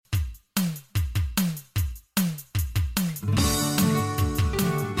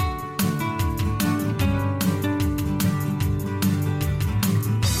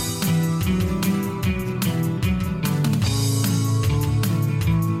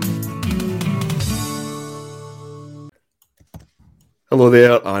Hello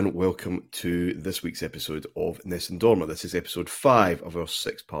there, and welcome to this week's episode of Nessun Dorma. This is episode 5 of our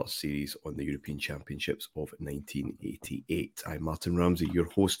 6-part series on the European Championships of 1988. I'm Martin Ramsey, your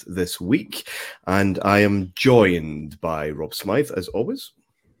host this week, and I am joined by Rob Smythe, as always.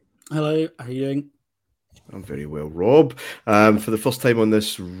 Hello, how are you doing? I'm very well, Rob. For the first time on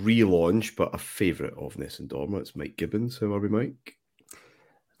this relaunch, but a favourite of Nessun Dorma, it's Mike Gibbons. How are we, Mike?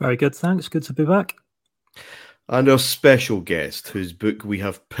 Very good, thanks. Good to be back. And our special guest, whose book we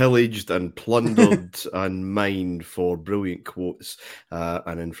have pillaged and plundered and mined for brilliant quotes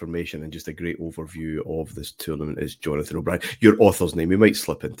and information and just a great overview of this tournament, is Jonathan O'Brien. Your author's name. We might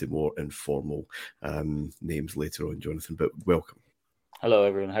slip into more informal names later on, Jonathan, but welcome. Hello,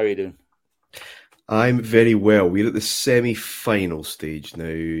 everyone. How are you doing? I'm very well. We're at the semi-final stage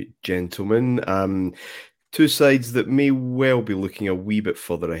now, gentlemen. Two sides that may well be looking a wee bit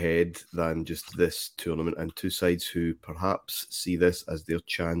further ahead than just this tournament, and two sides who perhaps see this as their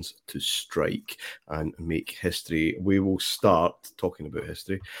chance to strike and make history. We will start talking about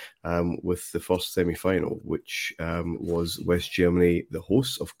history with the first semi-final, which was West Germany, the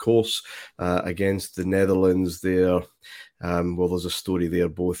hosts, of course, against the Netherlands there. Well, there's a story there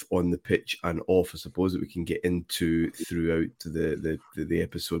both on the pitch and off, I suppose, that we can get into throughout the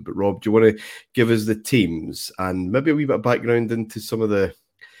episode. But Rob, do you want to give us the teams and maybe a wee bit of background into some of the,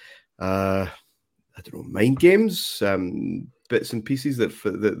 mind games, bits and pieces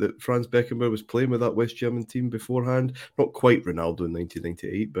that Franz Beckenbauer was playing with that West German team beforehand? Not quite Ronaldo in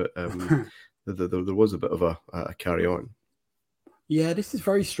 1998, but there was a bit of a carry-on. Yeah, this is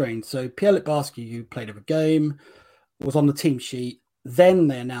very strange. So Pierre Littbarski, who played every game, was on the team sheet. Then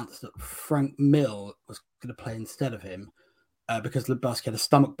they announced that Frank Mill was going to play instead of him because Littbarski had a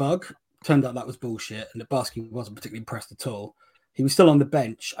stomach bug. Turned out that was bullshit, and Littbarski wasn't particularly impressed at all. He was still on the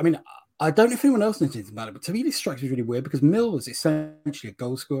bench. I mean, I don't know if anyone else knows anything about it, but to me, this strikes me really weird because Mill was essentially a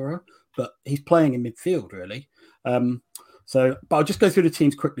goal scorer, but he's playing in midfield, really. But I'll just go through the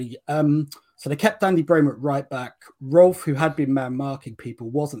teams quickly. So they kept Andy Bremer at right back. Rolf, who had been man marking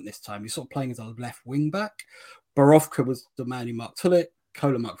people, wasn't this time. He's sort of playing as a left wing back. Borowka was the man who marked Hullet,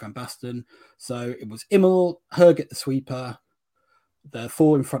 Kohler marked Van Basten. So it was Immel, Herget the sweeper. The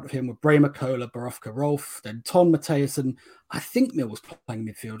four in front of him were Bremer, Kohler, Borowka, Rolf. Then Ton, Matthäus, and I think Mill was playing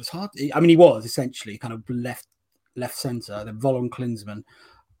midfield. It's hard. I mean, he was essentially kind of left centre. Then Volon, Klinsmann.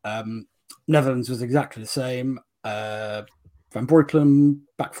 Netherlands was exactly the same. Van Breukelen,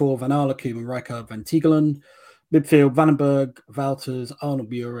 back four, Van Aale, Koeman, Rijkaard, Van Tiegelen. Midfield, Vandenberg, Wouters, Arnold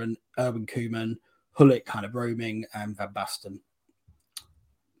Buren, Erwin Koeman, Hullet kind of roaming, and Van Basten.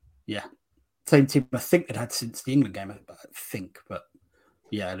 Yeah. Same team I think they'd had since the England game, I think. But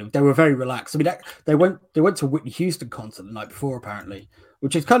yeah, they were very relaxed. I mean, they went to Whitney Houston concert the night before, apparently,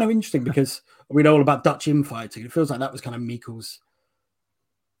 which is kind of interesting because we know all about Dutch infighting. It feels like that was kind of Mikel's,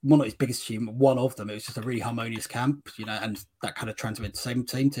 one of his biggest achievements, one of them. It was just a really harmonious camp, and that kind of transmitted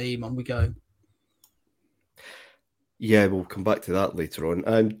same team, on we go. Yeah, we'll come back to that later on.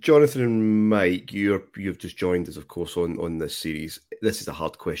 And Jonathan and Mike, you've just joined us, of course, on this series. This is a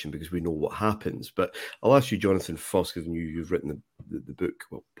hard question because we know what happens. But I'll ask you, Jonathan, first, because you've written the book,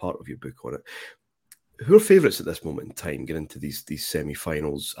 well, part of your book on it. Who are favourites at this moment in time getting into these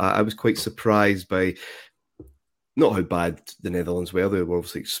semi-finals? I was quite surprised by not how bad the Netherlands were. They were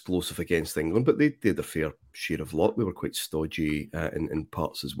obviously explosive against England, but they had a fair share of luck. They were quite stodgy in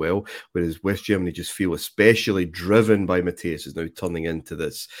parts as well. Whereas West Germany just feel, especially driven by Matthäus, is now turning into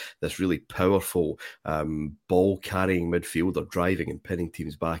this really powerful ball-carrying midfielder, driving and pinning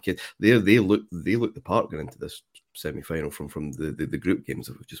teams back in. They look the part going into this semi-final from the group games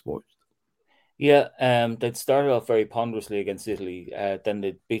that we've just watched. Yeah, they'd started off very ponderously against Italy. Then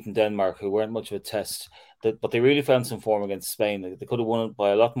they'd beaten Denmark, who weren't much of a test. But they really found some form against Spain. They could have won it by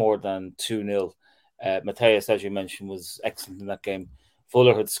a lot more than 2-0. Matthäus, as you mentioned, was excellent in that game.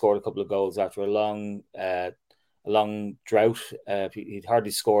 Fuller had scored a couple of goals after a long drought. He'd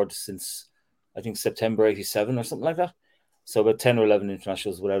hardly scored since, I think, September 87 or something like that. So about 10 or 11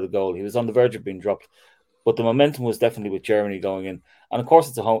 internationals without a goal. He was on the verge of being dropped. But the momentum was definitely with Germany going in. And of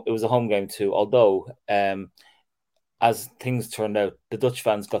course, it was a home game too, although as things turned out, the Dutch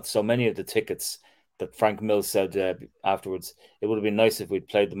fans got so many of the tickets that Frank Mills said afterwards, it would have been nice if we'd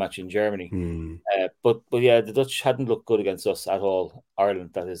played the match in Germany. But yeah, the Dutch hadn't looked good against us at all, Ireland,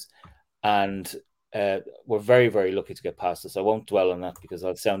 that is. And we're very, very lucky to get past this. I won't dwell on that because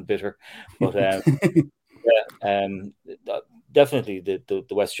I'll sound bitter. But definitely the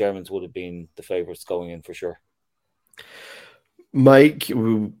West Germans would have been the favourites going in for sure. Mike,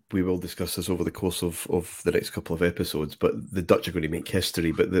 we will discuss this over the course of the next couple of episodes, but the Dutch are going to make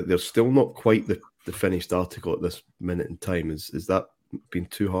history, but they're still not quite the finished article at this minute in time. Is that been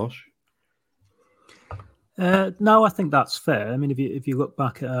too harsh? No, I think that's fair. I mean, if you look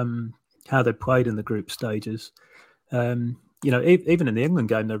back at how they played in the group stages, even in the England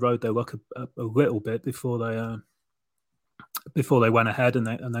game, they rode their luck a little bit before they went ahead and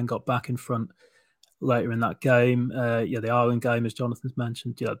then got back in front later in that game. The Ireland game, as Jonathan's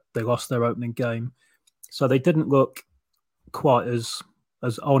mentioned, they lost their opening game, so they didn't look quite as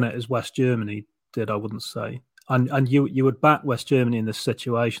on it as West Germany did, I wouldn't say. And you would back West Germany in this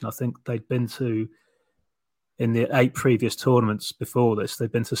situation. I think they'd been to, in the 8 previous tournaments before this,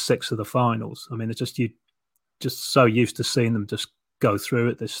 they've been to 6 of the finals. I mean, it's just so used to seeing them just go through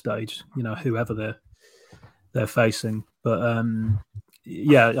at this stage, whoever they're facing. But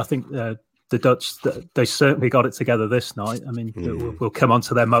I think the Dutch, they certainly got it together this night. I mean, we'll come on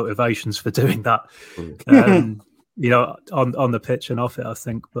to their motivations for doing that, on the pitch and off it, I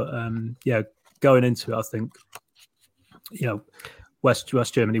think. But going into it, I think,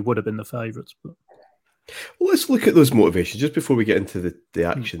 West Germany would have been the favourites. But well, let's look at those motivations just before we get into the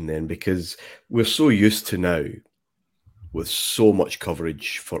action then, because we're so used to now, with so much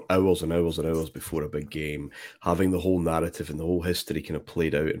coverage for hours and hours and hours before a big game, having the whole narrative and the whole history kind of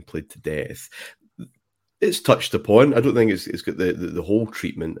played out and played to death. It's touched upon. I don't think it's got the whole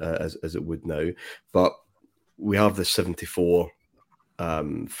treatment as it would now, but we have the 74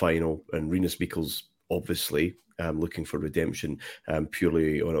 final, and Rinus Michels obviously looking for redemption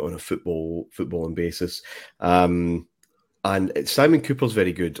purely on a footballing basis. And Simon Cooper's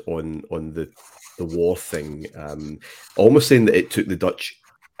very good on the war thing, almost saying that it took the Dutch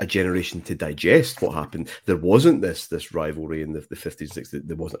a generation to digest what happened. There wasn't this rivalry in the 50s and 60s.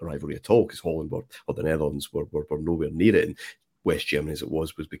 There wasn't a rivalry at all, because Holland or the Netherlands were nowhere near it, and West Germany, as it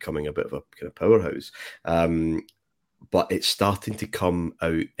was becoming a bit of a kind of powerhouse. But it's starting to come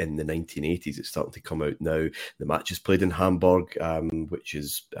out in the 1980s. It's starting to come out now. The match is played in Hamburg, which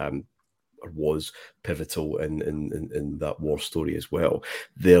is or was pivotal in that war story as well.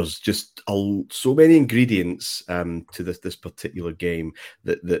 There's just so many ingredients to this particular game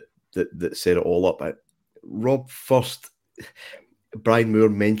that set it all up. Rob, first, Brian Moore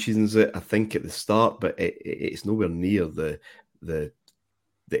mentions it, I think, at the start, but it's nowhere near the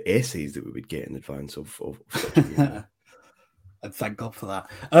essays that we would get in advance of such a game. And thank God for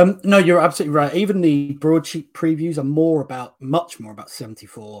that. No, you're absolutely right. Even the broadsheet previews are much more about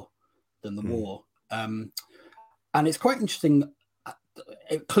 74 than the war. And it's quite interesting.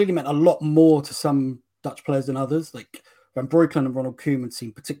 It clearly meant a lot more to some Dutch players than others. Like Van Breukelen and Ronald Koeman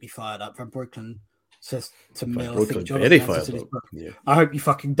seem particularly fired up. Van Breukelen says to Mill, I think Jonathan says in his book, I hope you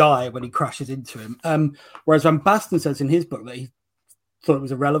fucking die, when he crashes into him. Whereas Van Basten says in his book that he thought it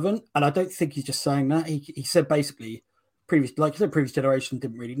was irrelevant. And I don't think he's just saying that. He said basically, previous generation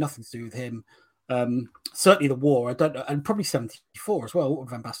didn't really, nothing to do with him. Certainly the war, I don't know, and probably 74 as well. What would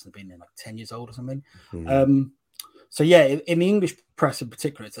Van Basten have been then, like 10 years old or something? So yeah, in the English press in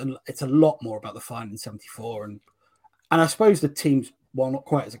particular, it's a lot more about the final in 74, and I suppose the teams, while not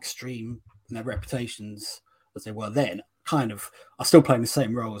quite as extreme in their reputations as they were then, kind of are still playing the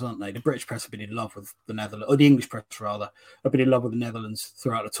same roles, aren't they? The British press have been in love with the Netherlands, or the English press rather, have been in love with the Netherlands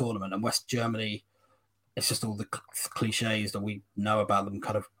throughout the tournament, and West Germany, it's just all the cliches that we know about them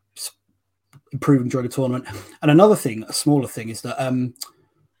kind of improving during the tournament. And another thing, a smaller thing, is that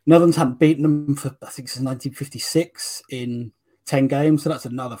Netherlands hadn't beaten them for, I think, since 1956 in 10 games. So that's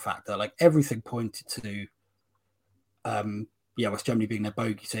another factor. Like, everything pointed to West Germany being their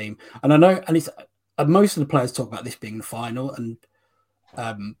bogey team. And I know, and it's most of the players talk about this being the final, and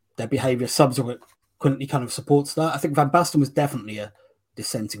their behaviour subsequently kind of supports that. I think Van Basten was definitely a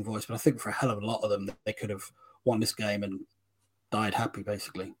dissenting voice, but I think for a hell of a lot of them, they could have won this game and died happy,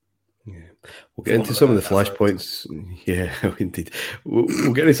 basically. Yeah, we'll get into some of the flashpoints. Yeah, indeed.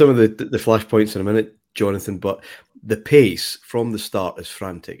 We'll get into some of the flashpoints in a minute, Jonathan. But the pace from the start is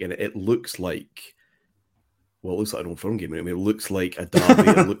frantic, and it looks like, well, it looks like an Old Firm game. I mean, it looks like a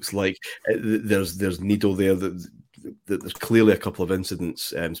derby. It looks like there's needle there. That there's clearly a couple of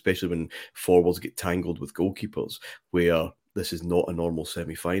incidents, especially when forwards get tangled with goalkeepers, where this is not a normal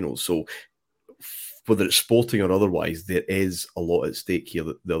semi-final. So, whether it's sporting or otherwise, there is a lot at stake here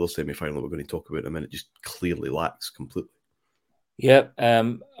that the other semi-final we're going to talk about in a minute just clearly lacks completely. Yeah,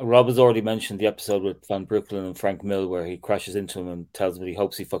 Rob has already mentioned the episode with Van Breukelen and Frank Mill where he crashes into him and tells him that he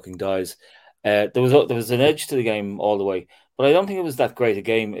hopes he fucking dies. There was an edge to the game all the way, but I don't think it was that great a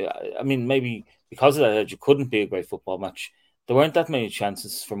game. I mean, maybe because of that edge, it couldn't be a great football match. There weren't that many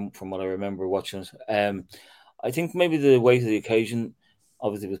chances from what I remember watching it. I think maybe the weight of the occasion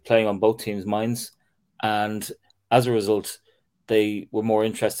obviously was playing on both teams' minds. And as a result, they were more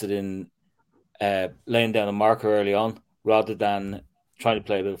interested in laying down a marker early on rather than trying to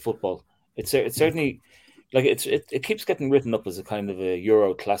play a bit of football. It's certainly like it keeps getting written up as a kind of a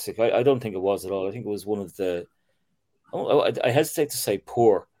Euro classic. I don't think it was at all. I think it was one of the. I hesitate to say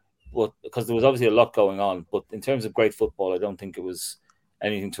poor, but because there was obviously a lot going on. But in terms of great football, I don't think it was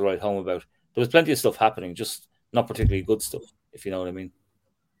anything to write home about. There was plenty of stuff happening, just not particularly good stuff, if you know what I mean.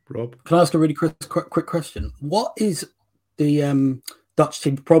 Rob, can I ask a really quick question? What is the Dutch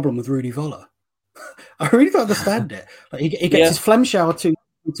team's problem with Rudy Voller? I really don't understand it. Like he gets his phlegm shower too,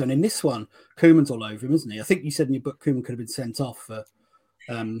 and in this one, Koeman's all over him, isn't he? I think you said in your book Koeman could have been sent off for.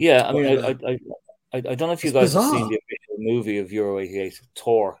 I mean, I don't know if you guys have seen the official movie of Euro '88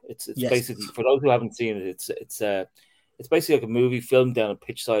 tour. It's basically, for those who haven't seen it, it's basically like a movie filmed down a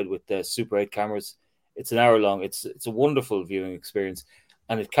pitch side with Super 8 cameras. It's an hour long. It's a wonderful viewing experience,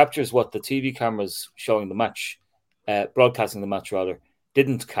 and it captures what the TV cameras showing the match, broadcasting the match rather,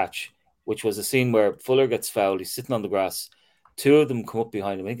 didn't catch, which was a scene where Fuller gets fouled. He's sitting on the grass. Two of them come up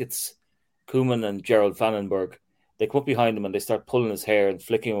behind him. I think it's Koeman and Gerald Vandenberg. They come up behind him and they start pulling his hair and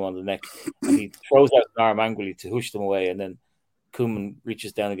flicking him on the neck. And he throws out an arm angrily to hush them away. And then Koeman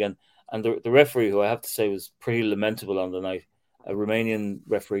reaches down again. And the referee, who I have to say was pretty lamentable on the night, a Romanian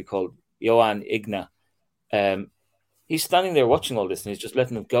referee called Ioan Igna, he's standing there watching all this and he's just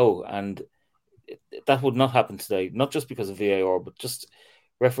letting it go. And that would not happen today, not just because of VAR, but just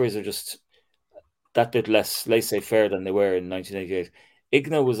referees are just that bit less laissez-faire than they were in 1988.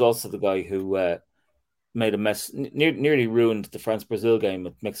 Igna was also the guy who made a mess, nearly ruined the France-Brazil game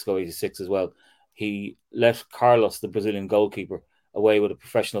at Mexico 86 as well. He let Carlos, the Brazilian goalkeeper, away with a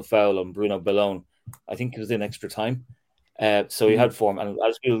professional foul on Bruno Bellone. I think it was in extra time. So he had form. And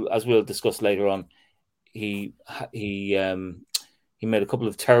as we'll discuss later on, he made a couple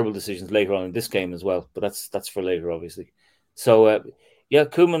of terrible decisions later on in this game as well. But that's for later, obviously. So,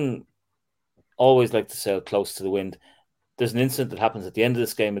 Koeman always liked to sail close to the wind. There's an incident that happens at the end of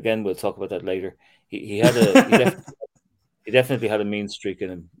this game. Again, we'll talk about that later. He definitely had a mean streak in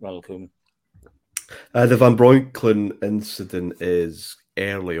him, Ronald Koeman. The Van Breukelen incident is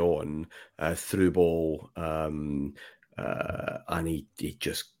early on, through ball, and he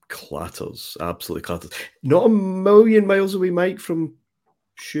just absolutely clatters. Not a million miles away, Mike, from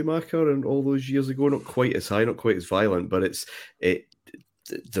Schumacher and all those years ago. Not quite as high, not quite as violent, but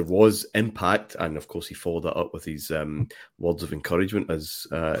there was impact, and of course he followed that up with his words of encouragement as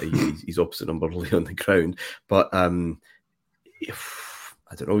he's opposite number early on the ground. But I don't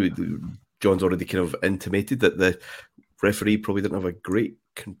know, John's already kind of intimated that the referee probably didn't have a great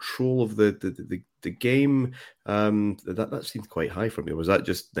control of the game. That seemed quite high for me. Was that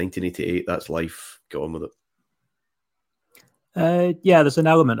just 1988? That's life. Get on with it. Yeah, there's an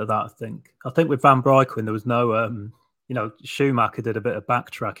element of that, I think. I think with Van Breukelen, there was no... Schumacher did a bit of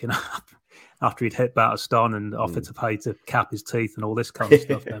backtracking after he'd hit Batterston and offered to pay to cap his teeth and all this kind of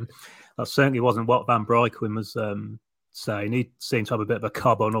stuff. Then that certainly wasn't what Van Breukelen was saying. He seemed to have a bit of a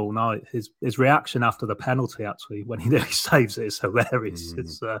cob on all night. His reaction after the penalty, actually, when he nearly saves it, is hilarious.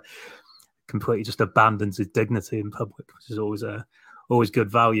 It's completely just abandons his dignity in public, which is always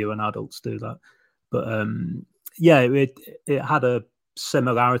good value when adults do that. But it had a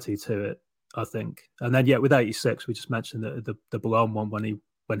similarity to it, I think. And then, with 86, we just mentioned the Boulogne one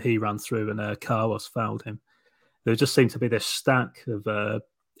when he ran through and Carlos fouled him. There just seemed to be this stack of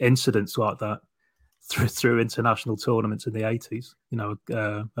incidents like that through international tournaments in the 80s.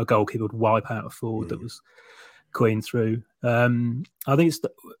 A goalkeeper would wipe out a forward that was going through. I think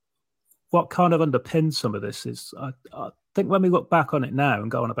what kind of underpins some of this is I think when we look back on it now and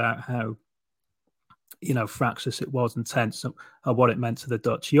go on about how fractious it was and tense and what it meant to the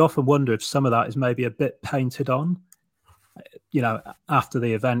Dutch, you often wonder if some of that is maybe a bit painted on, after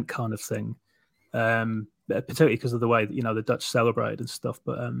the event kind of thing, particularly because of the way that, the Dutch celebrated and stuff.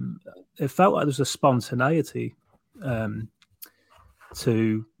 But it felt like there was a spontaneity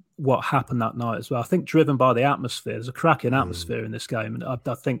to what happened that night as well. I think driven by the atmosphere. There's a cracking atmosphere in this game. And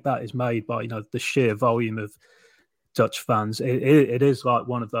I think that is made by, the sheer volume of Dutch fans. It is like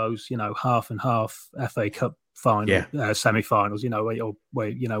one of those, half and half FA Cup final semi-finals. Where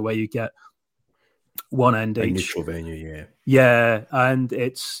you get one end each. Neutral venue, yeah, and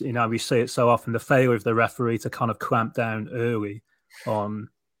it's we see it so often. The failure of the referee to kind of clamp down early on,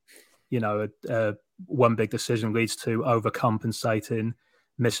 one big decision leads to overcompensating,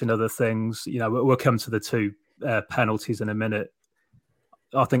 missing other things. We'll come to the two penalties in a minute.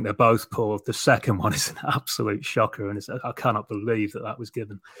 I think they're both poor. The second one is an absolute shocker, and I cannot believe that was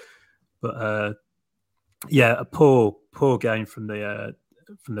given. But a poor game from the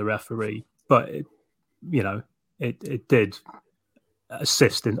referee. But it did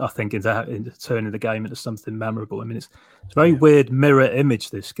assist in turning the game into something memorable. I mean, it's a very weird mirror image,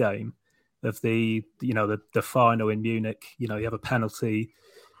 this game, of the final in Munich. You have a penalty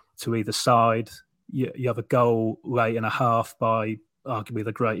to either side. You have a goal late in a half by arguably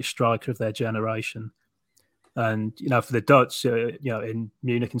the greatest striker of their generation. And, for the Dutch, in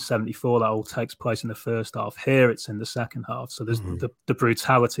Munich in 74, that all takes place in the first half. Here, it's in the second half. So there's the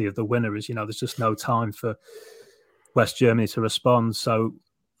brutality of the winner is, there's just no time for West Germany to respond. So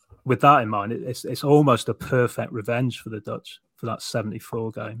with that in mind, it's almost a perfect revenge for the Dutch for that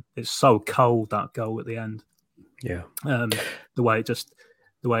 74 game. It's so cold, that goal at the end. Yeah. The way it just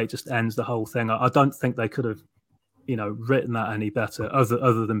ends the whole thing. I don't think they could have, written that any better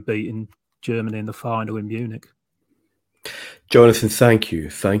other than beating Germany in the final in Munich. Jonathan, thank you.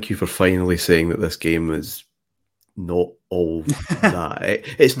 Thank you for finally saying that this game is not all that.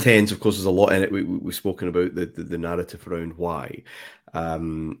 It's tense, of course, there's a lot in it. We've spoken about the narrative around why.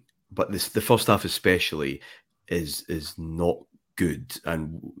 But the first half especially is not good.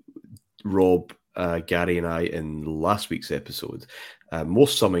 And Rob, Gary and I in last week's episode,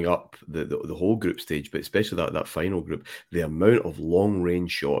 most summing up the whole group stage, but especially that final group, the amount of long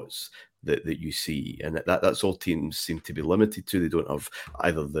range shots that you see, and that's all teams seem to be limited to. They don't have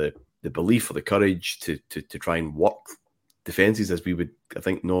either the belief or the courage to try and work defences as we would, I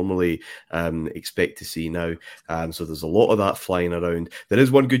think, normally expect to see now. So there's a lot of that flying around. There is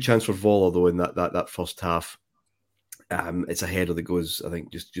one good chance for Voller, though, in that first half. It's a header that goes, I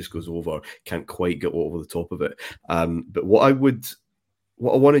think, just goes over. Can't quite get over the top of it. But what I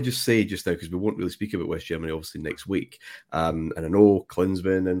want to just say just now, because we won't really speak about West Germany obviously next week, and I know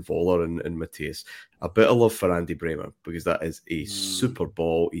Klinsmann and Voller and Matthias, a bit of love for Andy Bremer, because that is a super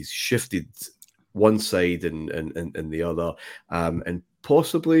ball. He's shifted one side and the other, and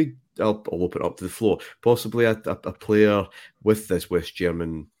possibly, I'll open it up to the floor, possibly a player with this West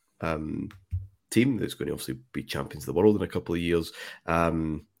German team that's going to obviously be champions of the world in a couple of years.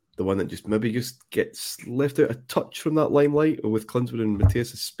 The one that just gets left out a touch from that limelight, with Klinsmann and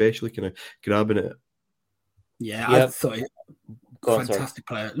Matthias especially kind of grabbing it. Yeah, I thought fantastic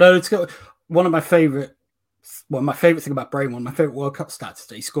player. No, it's got one of my favourite. Well, my favourite thing about Brain, one of my favourite World Cup stats is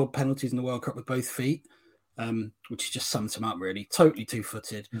that he scored penalties in the World Cup with both feet, which just sums him up really. Totally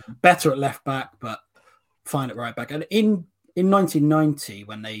two-footed, better at left back, but fine at right back. And in 1990,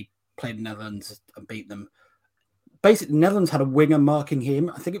 when they played the Netherlands and beat them, basically, the Netherlands had a winger marking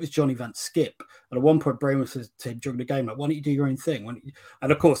him. I think it was Johnny Van Skip. And at one point, Bremer says to him during the game, like, why don't you do your own thing?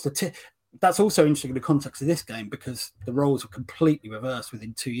 And of course, that's also interesting in the context of this game, because the roles were completely reversed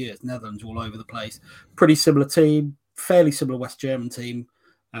within 2 years. Netherlands all over the place. Pretty similar team, fairly similar West German team.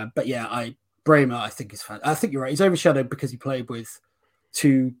 But yeah, Bremer, I think, is I think you're right. He's overshadowed because he played with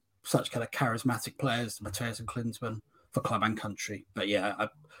two such kind of charismatic players, Matthias and Klinsmann, for club and country. But yeah,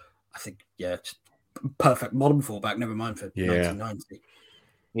 I think, just perfect modern fullback, never mind for 1990.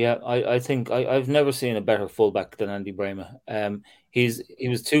 Yeah, I think I've never seen a better fullback than Andy Bremer. He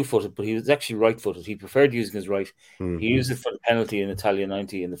was two-footed, but he was actually right-footed. He preferred using his right. Mm-hmm. He used it for the penalty in Italia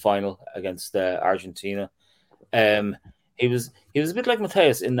 90 in the final against Argentina. He was a bit like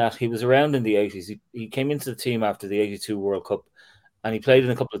Matthias in that he was around in the 80s. He came into the team after the 82 World Cup, and he played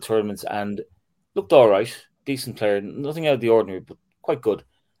in a couple of tournaments and looked all right, decent player, nothing out of the ordinary, but quite good.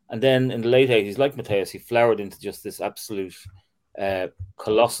 And then in the late 80s, like Matthias, he flowered into just this absolute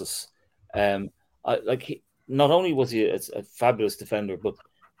colossus. Not only was he a fabulous defender, but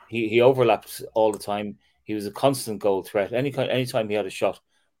he overlapped all the time. He was a constant goal threat. Anytime he had a shot,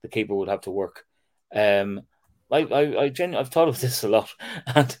 the keeper would have to work. I've thought of this a lot,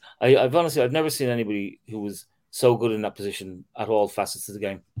 and I've never seen anybody who was so good in that position at all facets of the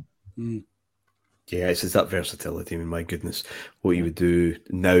game. Mm. Yeah, it's just that versatility. I mean, my goodness, what you would do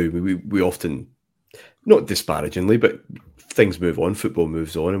now. We often, not disparagingly, but things move on. Football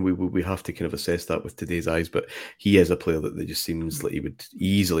moves on, and we have to kind of assess that with today's eyes. But he is a player that just seems like he would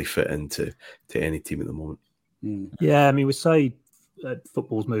easily fit into any team at the moment. Yeah, I mean, we say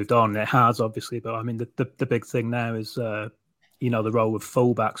football's moved on. It has, obviously, but I mean, the big thing now is the role of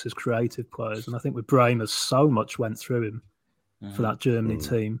fullbacks as creative players, and I think with Bremer, so much went through him for that Germany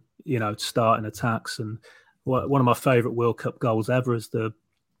team. Starting attacks, and one of my favourite World Cup goals ever is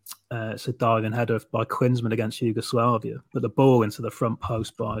it's a diving header by Klinsmann against Yugoslavia, but the ball into the front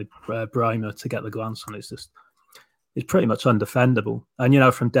post by Bremer to get the glance on it's pretty much undefendable.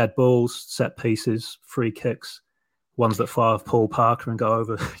 And from dead balls, set pieces, free kicks, ones that fire Paul Parker and go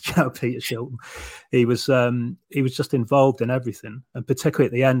over Peter Shilton, he was just involved in everything, and particularly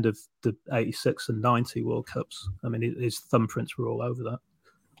at the end of the 86 and 90 World Cups. I mean, his thumbprints were all over that.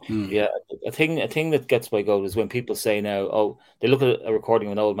 Yeah, a thing that gets my goat is when people say now, oh, they look at a recording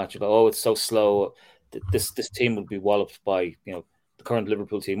of an old match and go, oh, it's so slow. This team would be walloped by the current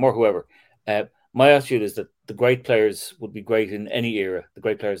Liverpool team or whoever. My attitude is that the great players would be great in any era. The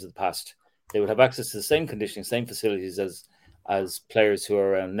great players of the past, they would have access to the same conditioning, same facilities as players who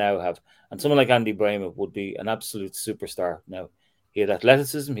are around now have. And someone like Andy Brahma would be an absolute superstar now. He had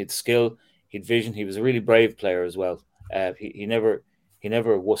athleticism, he had skill, he had vision. He was a really brave player as well. He never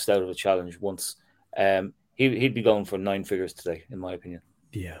wussed out of a challenge once. He'd be going for 9 figures today, in my opinion.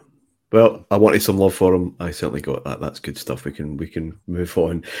 Yeah. Well, I wanted some love for him. I certainly got that. That's good stuff. We can move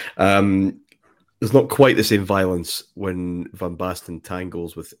on. There's not quite the same violence when Van Basten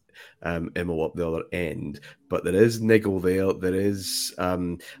tangles with Immel up the other end, but there is niggle there. There is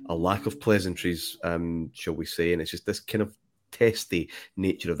a lack of pleasantries, shall we say, and it's just this kind of testy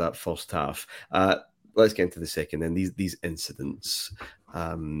nature of that first half. Let's get into the second then. These incidents,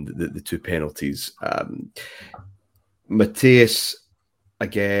 the 2 penalties. Mateus,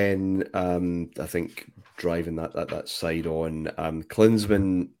 again, I think driving that side on.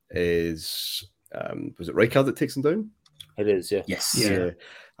 Klinsmann is... was it Rijkaard that takes him down? It is, yeah. Yes. Yeah.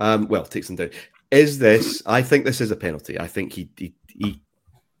 Well, takes him down. Is this... I think this is a penalty. I think he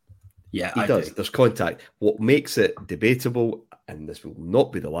does. There's contact. What makes it debatable, and this will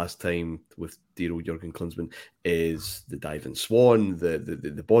not be the last time with dear old Jurgen Klinsmann, is the diving swan,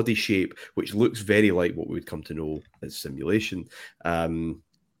 the body shape, which looks very like what we would come to know as simulation.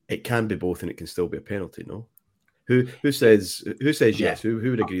 It can be both, and it can still be a penalty. No, who says yes? Who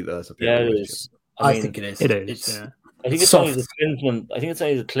would agree that that's a penalty? Yeah, it is. I think it is. It is. I think it's only the Klinsmann. I think it's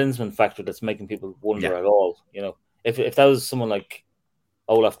only the Klinsmann factor that's making people wonder at all. If that was someone like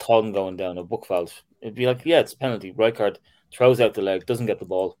Olaf Thon going down or Buchwald, it'd be like, yeah, it's a penalty. Rijkaard throws out the leg, doesn't get the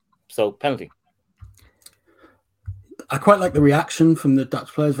ball, so penalty. I quite like the reaction from the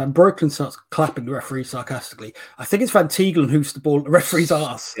Dutch players. Van Breukelen starts clapping the referee sarcastically. I think it's Van Tiegelen who's the ball at the referee's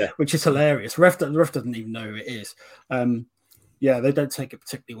ass, which is hilarious. The ref doesn't even know who it is. They don't take it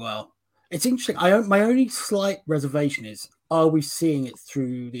particularly well. It's interesting. My only slight reservation is, are we seeing it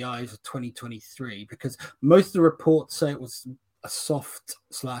through the eyes of 2023? Because most of the reports say it was a soft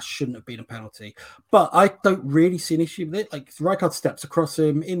 / shouldn't have been a penalty. But I don't really see an issue with it. Like, Rijkaard steps across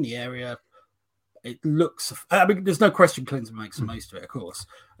him in the area. It looks... I mean, there's no question Klinsmann makes the most of it, of course.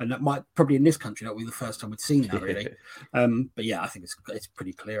 And that might... Probably in this country, that would be the first time we'd seen that, really. But yeah, I think it's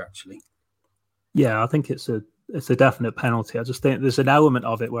pretty clear, actually. Yeah, I think it's a definite penalty. I just think there's an element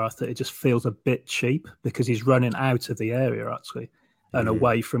of it where I think it just feels a bit cheap because he's running out of the area, actually, and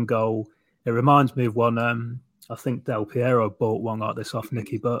away from goal. It reminds me of one... I think Del Piero bought one like this off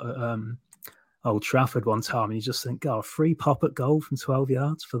Nicky Butt at Old Trafford one time, and you just think, a free pop at goal from 12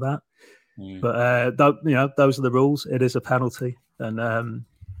 yards for that. But those are the rules. It is a penalty, and I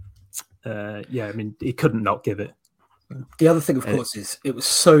mean, he couldn't not give it. The other thing, of course, is it was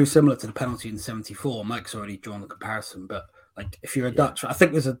so similar to the penalty in '74. Mike's already drawn the comparison, but like if you're a Dutch, I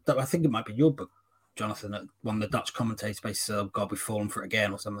think it might be your book, Jonathan, that one of the Dutch commentators basically said, "Oh God, we've fallen for it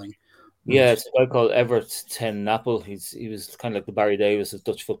again" or something. Yeah, it's a guy called Evert ten Nappel. He was kind of like the Barry Davis of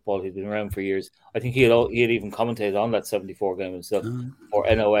Dutch football. He'd been around for years. I think he had even commentated on that '74 game himself, or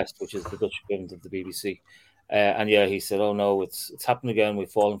NOS, which is the Dutch equivalent of the BBC. He said, "Oh no, it's happened again. We've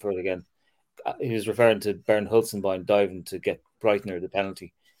fallen for it again." He was referring to Bernd Hulsenbein diving to get Breitner the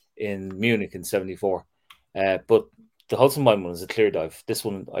penalty in Munich in '74. But the Hulsenbein one is a clear dive. This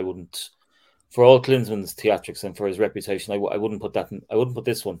one, I wouldn't. For all Klinsmann's theatrics and for his reputation, I wouldn't put that. I wouldn't put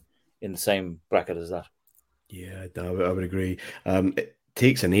this one in the same bracket as that. Yeah, I would agree. It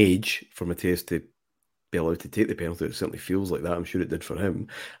takes an age for Mateus to be allowed to take the penalty. It certainly feels like that. I'm sure it did for him,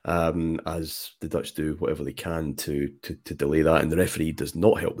 as the Dutch do whatever they can to delay that. And the referee does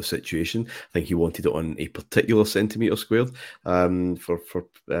not help the situation. I think he wanted it on a particular centimetre squared for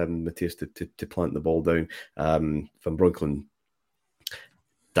Mateus to plant the ball down. Van Breukelen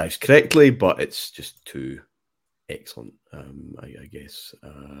dives correctly, but it's just too excellent, I guess.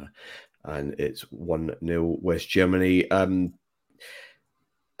 And it's 1-0 West Germany.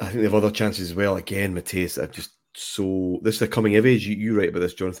 I think they have other chances as well. Again, Mateus, this is a coming of age. You write about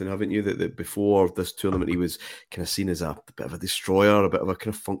this, Jonathan, haven't you? That before this tournament, he was kind of seen as a bit of a destroyer, a bit of a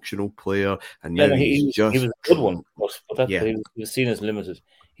kind of functional player, and now he was a good one, but he was seen as limited.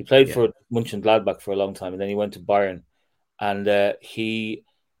 He played for Mönchengladbach for a long time, and then he went to Bayern, and he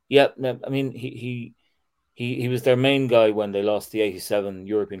was their main guy when they lost the '87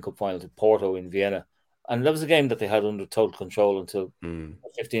 European Cup final to Porto in Vienna. And that was a game that they had under total control until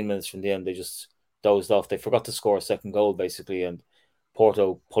 15 minutes from the end. They just dozed off. They forgot to score a second goal, basically, and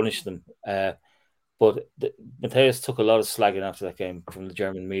Porto punished them. But But Matthäus took a lot of slagging after that game from the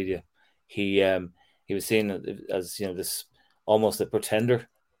German media. He was seen as this almost a pretender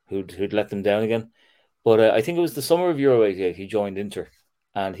who'd let them down again. But I think it was the summer of Euro '88 he joined Inter,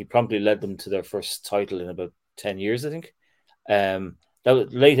 and he promptly led them to their first title in about 10 years, I think. That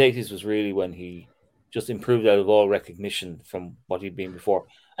was, late 80s was really when he just improved out of all recognition from what he'd been before.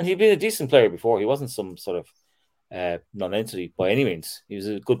 And he'd been a decent player before. He wasn't some sort of non-entity by any means. He was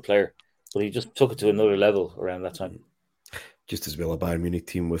a good player, but he just took it to another level around that time. Just as well a Bayern Munich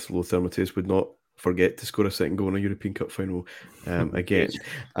team with Lothar Matthäus would not forget to score a second goal in a European Cup final again.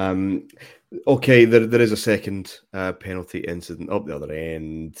 Okay, there is a second penalty incident up the other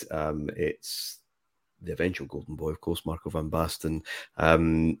end. It's the eventual golden boy, of course, Marco van Basten.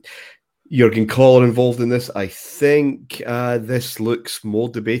 Jurgen Kohler involved in this. I think this looks more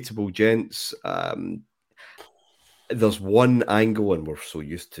debatable, gents. There's one angle, and we're so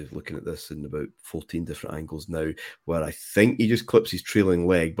used to looking at this in about 14 different angles now, where I think he just clips his trailing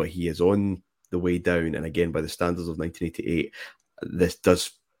leg, but he is on the way down. And again, by the standards of 1988, this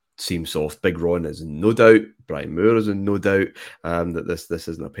does seem soft. Big Ron is in no doubt. Brian Moore is in no doubt that this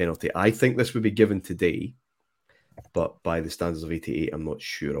isn't a penalty. I think this would be given today, but by the standards of 88, I'm not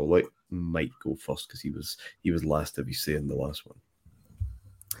sure. I'll let Mike go first because he was last of his say in the last one.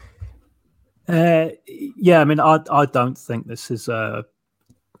 Yeah, I mean, I don't think this is a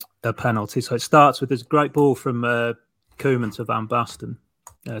penalty. So it starts with this great ball from Koeman to Van Basten,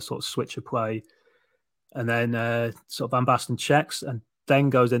 sort of switch of play, and then sort of Van Basten checks and then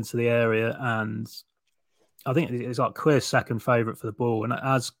goes into the area, and I think it's like clear second favourite for the ball. And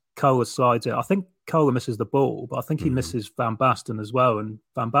as Kohler slides it, I think Kohler misses the ball, but I think he misses Van Basten as well, and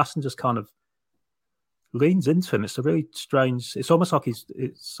Van Basten just kind of leans into him. It's a really strange. It's almost like it's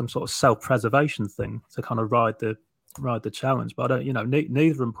some sort of self-preservation thing to kind of ride the challenge. But I don't,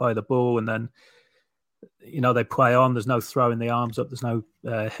 neither of them play the ball, and then they play on. There's no throwing the arms up. There's no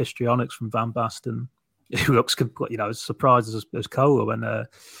histrionics from Van Basten, who looks as surprised as Kohler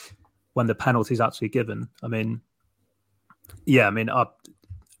when the penalty is actually given. I mean, yeah, I mean,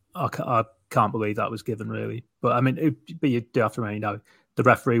 I can't believe that was given, really. But I mean, but you do have to remember, the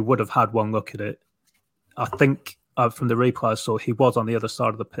referee would have had one look at it. I think from the replay I saw, he was on the other side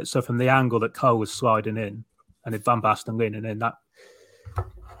of the pitch. So from the angle that Cole was sliding in, and if Van Basten leaning in, that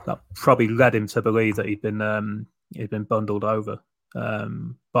probably led him to believe that he'd been bundled over. But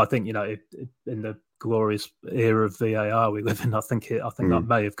I think in the glorious era of VAR we live in, I think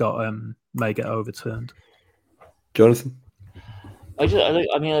that may get overturned. Jonathan?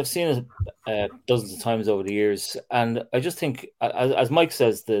 I mean, I've seen it dozens of times over the years, and I just think, as Mike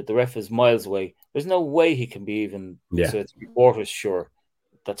says, the ref is miles away. There's no way he can be even so 3/4 sure.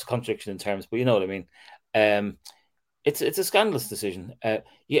 That's a contradiction in terms, but you know what I mean. It's a scandalous decision.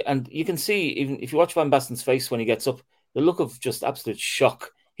 And you can see, even if you watch Van Basten's face when he gets up, the look of just absolute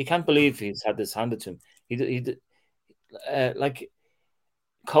shock. He can't believe he's had this handed to him. He like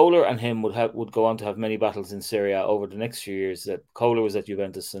Kohler and him would go on to have many battles in Serie A over the next few years. That Kohler was at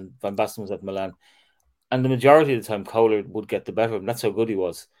Juventus and Van Basten was at Milan, and the majority of the time Kohler would get the better of him. That's how good he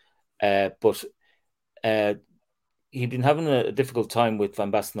was. But he'd been having a difficult time with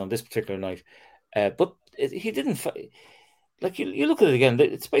Van Basten on this particular night. But he didn't. Like you look at it again,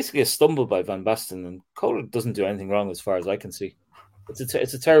 it's basically a stumble by Van Basten, and Kohler doesn't do anything wrong as far as I can see.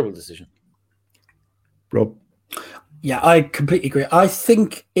 It's a terrible decision. Rob? Yeah, I completely agree. I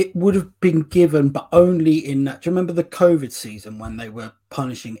think it would have been given, but only in that. Do you remember the COVID season when they were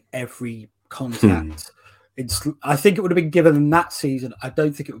punishing every contact? I think it would have been given in that season. I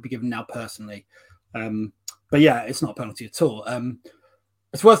don't think it would be given now personally. But yeah, it's not a penalty at all.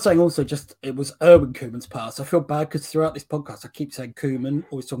 It's worth saying also, it was Erwin Koeman's pass. I feel bad because throughout this podcast, I keep saying Koeman,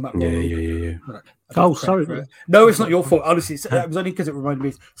 always talking about Ronald. Yeah. Oh, sorry. No, it's not your fault. Honestly, it was only because it reminded me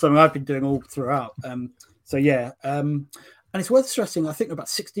of something I've been doing all throughout. So yeah, and it's worth stressing, I think about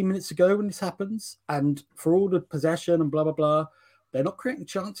 16 minutes ago when this happens, and for all the possession and blah, blah, blah, they're not creating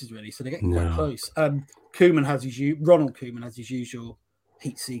chances really, so they're getting quite close. Ronald Koeman has his usual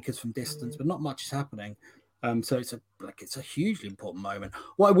heat seekers from distance, but not much is happening. So it's a hugely important moment.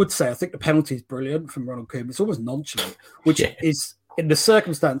 What I would say, I think the penalty is brilliant from Ronald Koeman. It's almost nonchalant, which is in the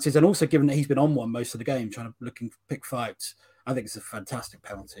circumstances, and also given that he's been on one most of the game, trying to pick fights. I think it's a fantastic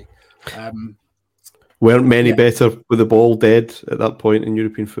penalty. Weren't many better with the ball dead at that point in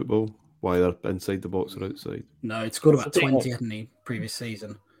European football, whether inside the box or outside? No, it's got about 20, hadn't he, previous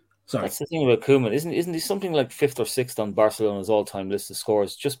season? Sorry. That's the thing about Koeman, isn't he something like 5th or 6th on Barcelona's all-time list of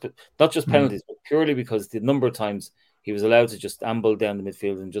scores? Not just penalties, but purely because the number of times he was allowed to just amble down the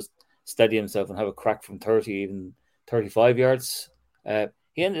midfield and just steady himself and have a crack from 30, even 35 yards.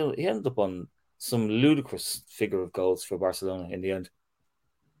 He ended up on some ludicrous figure of goals for Barcelona in the end.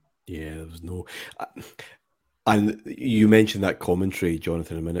 Yeah, there was no. And you mentioned that commentary,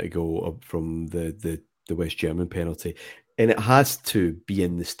 Jonathan, a minute ago from the West German penalty, and it has to be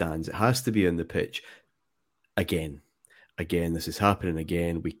in the stands. It has to be in the pitch again. This is happening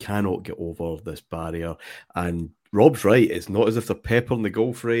again. We cannot get over this barrier. And Rob's right. It's not as if they're peppering the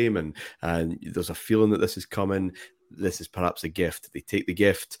goal frame and there's a feeling that this is coming. This is perhaps a gift. They take the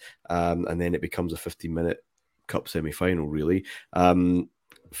gift and then it becomes a 15-minute cup semi-final, really.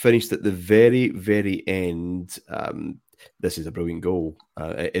 Finished at the very, very end. This is a brilliant goal.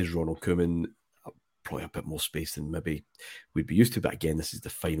 It is Ronald Koeman. Probably a bit more space than maybe we'd be used to. But again, this is the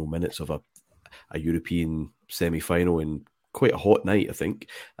final minutes of a European semi-final in quite a hot night, I think.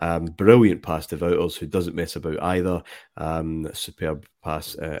 Brilliant pass to Wouters, who doesn't mess about either. Superb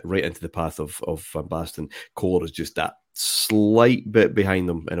pass right into the path of Van Basten. Kohler is just that slight bit behind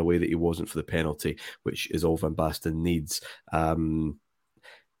him in a way that he wasn't for the penalty, which is all Van Basten needs. And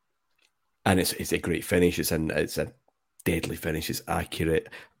it's a great finish. It's a deadly finish. It's accurate.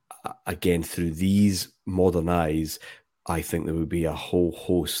 Again, through these modern eyes, I think there would be a whole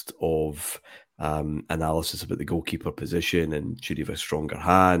host of analysis about the goalkeeper position and should he have a stronger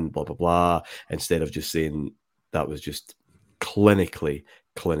hand, blah, blah, blah, instead of just saying that was just clinically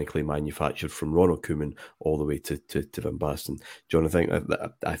manufactured from Ronald Koeman all the way to Van Basten. John,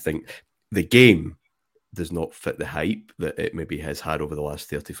 I think the game does not fit the hype that it maybe has had over the last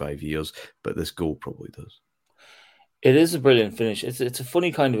 35 years, but this goal probably does. It is a brilliant finish. It's a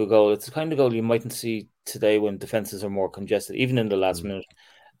funny kind of a goal. It's the kind of goal you mightn't see today when defenses are more congested, even in the last minute.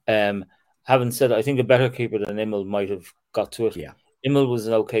 Having said that, I think a better keeper than Immel might have got to it. Yeah. Immel was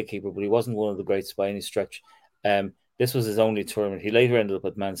an okay keeper, but he wasn't one of the greats by any stretch. This was his only tournament. He later ended up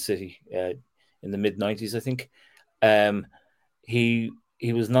at Man City in the mid-90s, I think.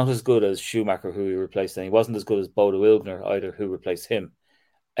 He was not as good as Schumacher, who he replaced, and he wasn't as good as Bodo Illgner either, who replaced him.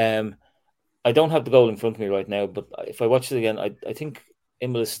 I don't have the goal in front of me right now, but if I watch it again, I think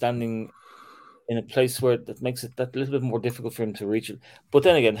Immel is standing in a place where that makes it that little bit more difficult for him to reach it. But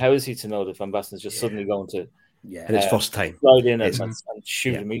then again, how is he to know that Van Basten is just suddenly going to and it's first time slide in and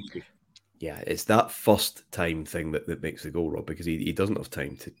shoot immediately? Yeah, it's that first time thing that makes the goal, Rob, because he doesn't have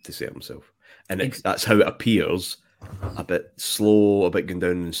time to set himself. And that's how it appears, a bit slow, a bit going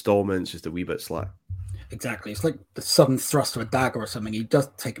down in installments, just a wee bit slack. Exactly. It's like the sudden thrust of a dagger or something. He does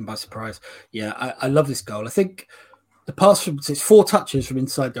take him by surprise. Yeah, I love this goal. I think the pass it's 4 touches from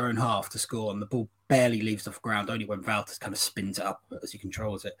inside their own half to score, and the ball barely leaves the ground, only when Wouters kind of spins it up as he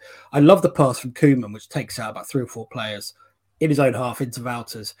controls it. I love the pass from Koeman, which takes out about 3 or 4 players in his own half into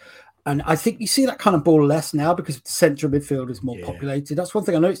Wouters. And I think you see that kind of ball less now because the central midfield is more populated. That's one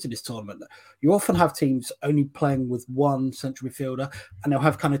thing I noticed in this tournament. You often have teams only playing with one central midfielder, and they'll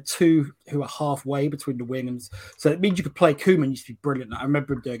have kind of 2 who are halfway between the wings. So it means you could play. Koeman used to be brilliant. I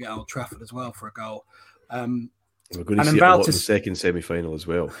remember him doing it at Old Trafford as well for a goal. We're going to see it a lot in the second semi-final as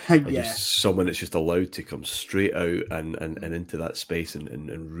well. Just someone that's just allowed to come straight out and into that space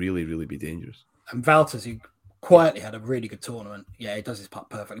and really, really be dangerous. And Wouters, who quietly had a really good tournament. Yeah, he does his part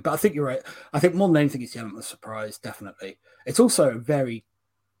perfectly. But I think you're right. I think more than anything, it's the element of surprise, definitely. It's also a very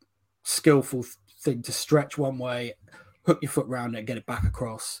skillful thing to stretch one way, hook your foot around it, and get it back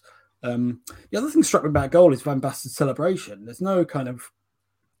across. The other thing that struck me about a goal is Van Basten's celebration. There's no kind of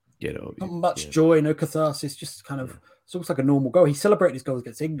not much joy, no catharsis, just kind of it's almost like a normal goal. He celebrated his goals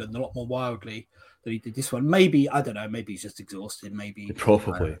against England a lot more wildly than he did this one. Maybe, I don't know, maybe he's just exhausted. Maybe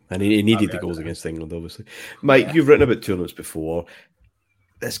probably. And he needed the goals against England, obviously. Mike, you've written about tournaments before.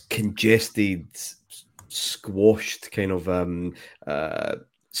 This congested, squashed kind of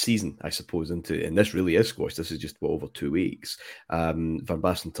season, I suppose, and this really is squashed. This is just over 2 weeks. Van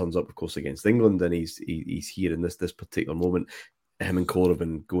Basten turns up, of course, against England, and he's here in this particular moment. Him and Kohler have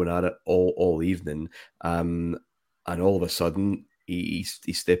been going at it all evening, and all of a sudden he's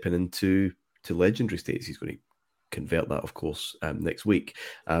stepping into legendary status. He's going to convert that, of course, next week.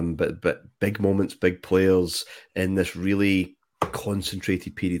 But big moments, big players in this really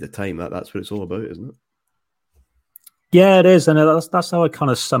concentrated period of time. That's what it's all about, isn't it? Yeah, it is, and that's how I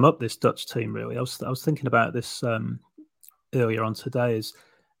kind of sum up this Dutch team. Really, I was thinking about this earlier on today. Is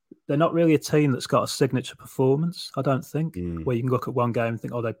they're not really a team that's got a signature performance, I don't think, where you can look at one game and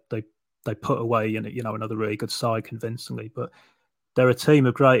think, oh, they put away another really good side convincingly. But they're a team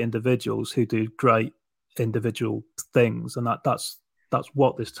of great individuals who do great individual things, and that's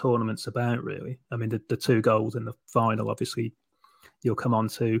what this tournament's about, really. I mean, the 2 goals in the final, obviously, you'll come on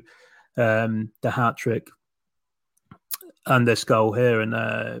to the hat trick and this goal here, and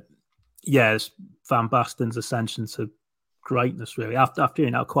it's Van Basten's ascension to greatness really after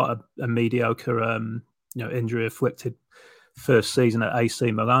quite a mediocre injury afflicted first season at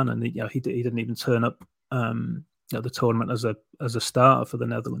AC Milan, and he didn't even turn up at the tournament as a starter for the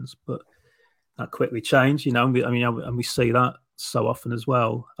Netherlands, but that quickly changed, and we see that so often as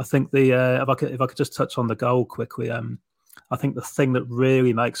well. I think if I could just touch on the goal quickly, I think the thing that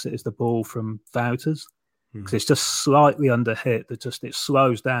really makes it is the ball from Wouters, because it's just slightly under hit. It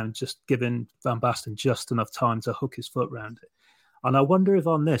slows down, just giving Van Basten just enough time to hook his foot around it. And I wonder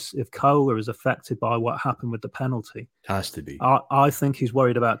if Kohler is affected by what happened with the penalty. Has to be. I think he's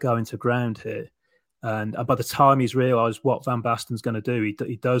worried about going to ground here. And by the time he's realised what Van Basten's going to do,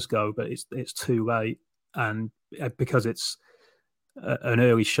 he does go, but it's too late. And because it's an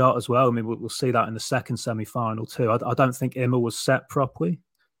early shot as well, I mean, we'll see that in the second semi-final too. I don't think Immel was set properly.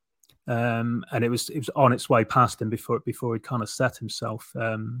 And it was on its way past him before he kind of set himself.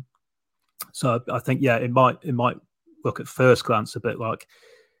 So I think, it might look at first glance a bit like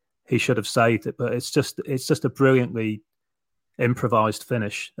he should have saved it, but it's just a brilliantly improvised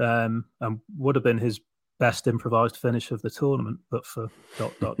finish, and would have been his best improvised finish of the tournament, but for ...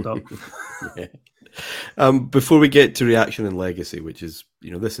 Yeah. Before we get to reaction and legacy, which is,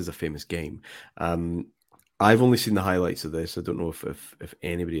 this is a famous game. I've only seen the highlights of this. I don't know if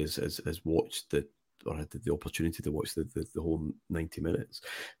anybody has watched or had the opportunity to watch the whole 90 minutes.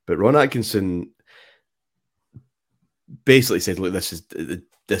 But Ron Atkinson basically said, look, this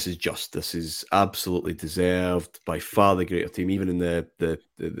is absolutely deserved, by far the greater team, even in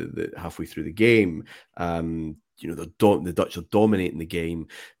the halfway through the game. The Dutch are dominating the game.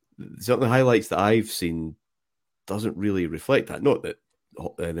 Certainly the highlights that I've seen doesn't really reflect that. Not that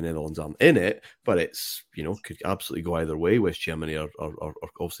the Netherlands aren't in it, but it's, could absolutely go either way. West Germany are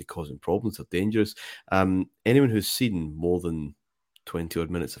obviously causing problems. They're dangerous. Anyone who's seen more than 20 odd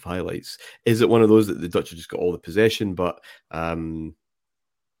minutes of highlights, is it one of those that the Dutch have just got all the possession, but the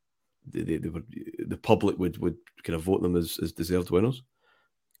public would kind of vote them as deserved winners?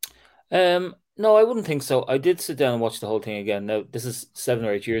 No, I wouldn't think so. I did sit down and watch the whole thing again. Now, this is 7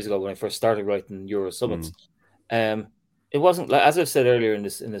 or 8 years ago when I first started writing Euro Summits. It wasn't, like, as I've said earlier in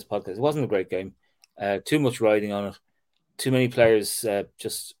this podcast, it wasn't a great game. Too much riding on it. Too many players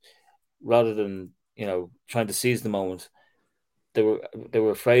just, rather than trying to seize the moment, they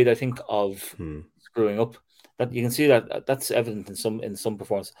were afraid, I think, of screwing up. That you can see that's evident in some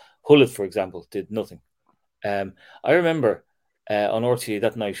performance. Hullet, for example, did nothing. I remember on RTE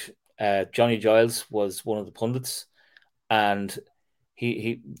that night, Johnny Giles was one of the pundits, and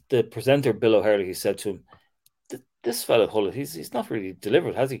the presenter Bill O'Hurley, he said to him, "This fella Hullet, he's not really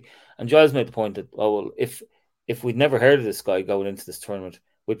delivered, has he?" And Giles made the point that, oh well, if we'd never heard of this guy going into this tournament,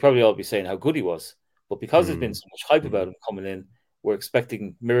 we'd probably all be saying how good he was. But because there's been so much hype about him coming in, we're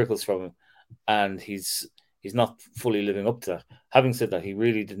expecting miracles from him, and he's not fully living up to that. Having said that, he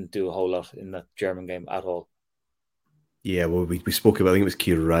really didn't do a whole lot in that German game at all. Yeah, well, we spoke about, I think it was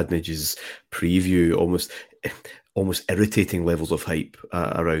Kira Radnich's preview, almost irritating levels of hype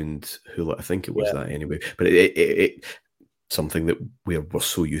around Hullet. I think it was that anyway. But it something that we're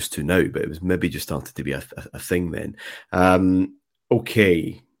so used to now, but it was maybe just started to be a thing then.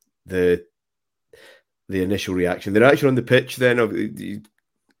 Okay, the initial reaction. The reaction on the pitch then of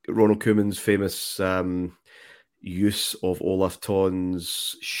Ronald Koeman's famous use of Olaf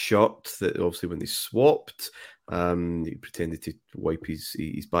Ton's shirt, that obviously when they swapped, he pretended to wipe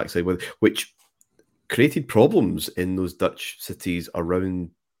his backside with, which created problems in those Dutch cities around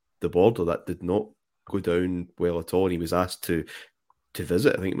the border. That did not go down well at all. And he was asked to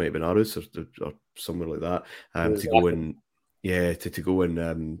visit, I think it might have been Aarhus or somewhere like that, to go and to go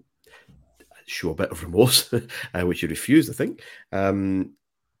and show a bit of remorse, which he refused, I think.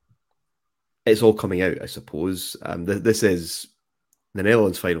 It's all coming out, I suppose. This is the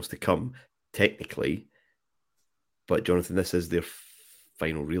Netherlands finals to come, technically. But Jonathan, this is their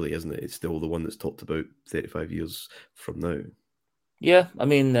final, really, isn't it? It's still the one that's talked about 35 years from now. Yeah, I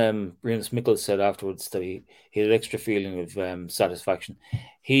mean, Rinus Mikkels said afterwards that he had an extra feeling of satisfaction.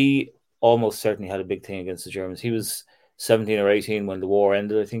 He almost certainly had a big thing against the Germans. He was 17 or 18 when the war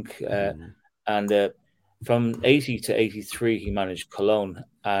ended, I think. And from 80 to 83, he managed Cologne.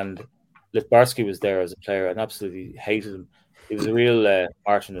 And Litbarski was there as a player and absolutely hated him. He was a real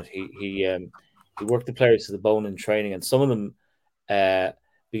martinet. He worked the players to the bone in training, and some of them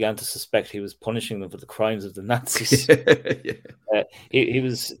began to suspect he was punishing them for the crimes of the Nazis. He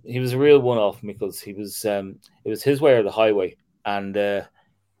was a real one-off, Mikkels. He was it was his way or the highway, and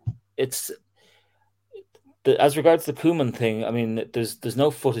it's as regards the Koeman thing. I mean, there's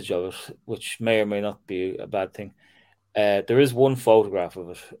no footage of it, which may or may not be a bad thing. There is one photograph of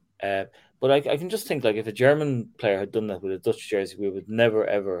it, but I can just think, like, if a German player had done that with a Dutch jersey, we would never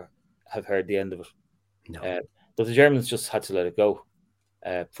ever have heard the end of it. No. But the Germans just had to let it go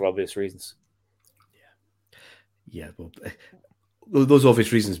for obvious reasons. Yeah, well, those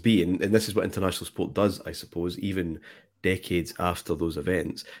obvious reasons being, and this is what international sport does, I suppose, even decades after those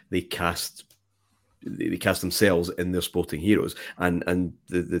events, they cast themselves in their sporting heroes, and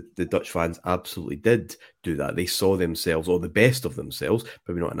the Dutch fans absolutely did do that. They saw themselves, or the best of themselves,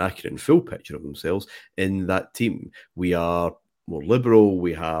 probably not an accurate and full picture of themselves, in that team. We are more liberal.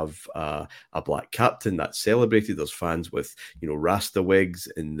 We have a black captain that's celebrated. There's fans with Rasta wigs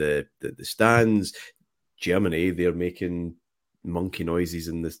in the stands. Germany, they're making monkey noises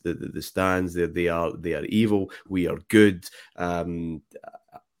in the stands. They are evil. We are good.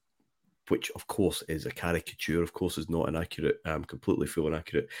 Which of course is a caricature, of course is not an accurate, completely full and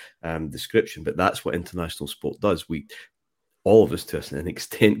accurate description, but that's what international sport does. All of us to an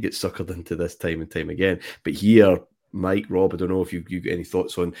extent get suckered into this time and time again. But here, Mike, Rob, I don't know if you get any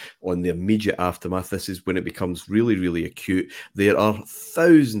thoughts on the immediate aftermath. This is when it becomes really, really acute. There are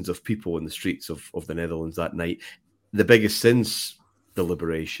thousands of people in the streets of the Netherlands that night, the biggest since the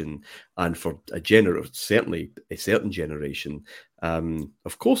liberation, and for certainly a certain generation.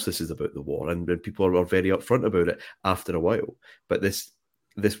 Of course, this is about the war, and people are very upfront about it after a while. But this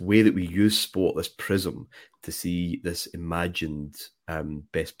way that we use sport, this prism, to see this imagined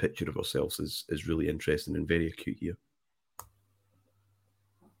best picture of ourselves is really interesting and very acute here.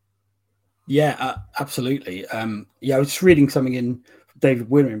 Yeah, absolutely. I was just reading something in David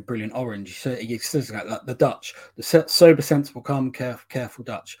Winner in Brilliant Orange. He says that the Dutch, the sober, sensible, calm, careful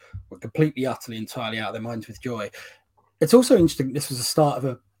Dutch, were completely, utterly, entirely out of their minds with joy. It's also interesting. This was the start of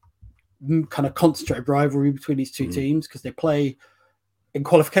a kind of concentrated rivalry between these two teams, because they play in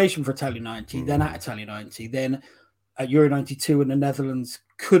qualification for Italia 90, then at Italia 90, then at Euro 92, and the Netherlands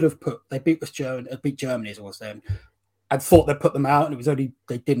could have beat Germany as it was then, and thought they'd put them out, and it was only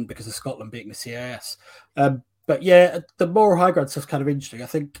they didn't because of Scotland beating the CIS. But yeah, the moral high ground stuff's kind of interesting. I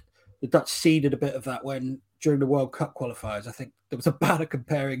think the Dutch seeded a bit of that when, during the World Cup qualifiers, I think there was a banner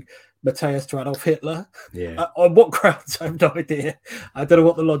comparing Matthias to Adolf Hitler. Yeah. On what grounds, I have no idea. I don't know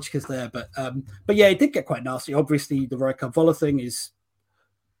what the logic is there, but yeah, it did get quite nasty. Obviously, the Rijkaard Voller thing is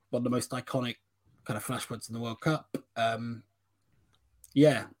one of the most iconic kind of flashpoints in the World Cup.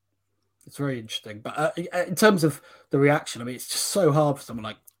 Yeah, it's very interesting. But in terms of the reaction, I mean, it's just so hard for someone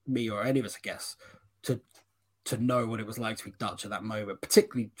like me, or any of us, I guess, to know what it was like to be Dutch at that moment,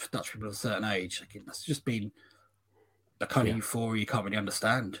 particularly for Dutch people of a certain age. Like, it's just been a kind of euphoria you can't really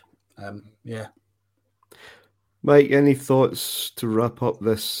understand. Yeah. Mike, any thoughts to wrap up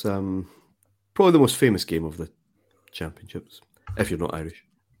this probably the most famous game of the championships, if you're not Irish?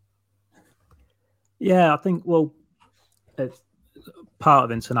 Yeah, I think, well, it's part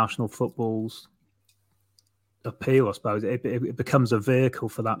of international football's appeal, I suppose. It becomes a vehicle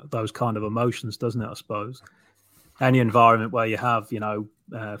for those kind of emotions, doesn't it, I suppose? Any environment where you have,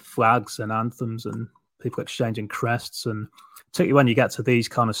 flags and anthems and people exchanging crests, and particularly when you get to these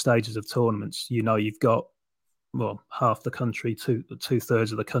kind of stages of tournaments, you've got, well, half the country,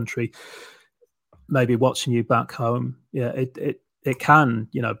 two-thirds of the country maybe watching you back home. Yeah, it can,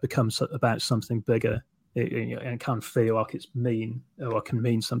 become about something bigger. It can feel like it can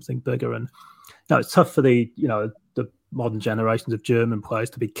mean something bigger. And it's tough for the modern generations of German players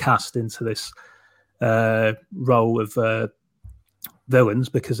to be cast into this role of villains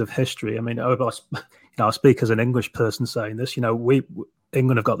because of history. I mean, I speak as an English person saying this.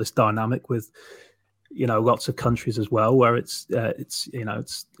 England have got this dynamic with lots of countries as well, where it's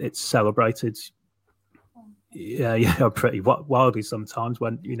celebrated pretty wildly sometimes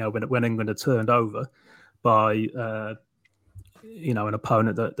when England are turned over by an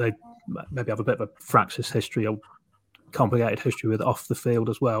opponent that they maybe have a bit of a fractious history or complicated history with off the field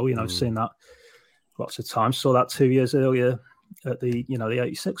as well. I've seen that lots of times. Saw that 2 years earlier at the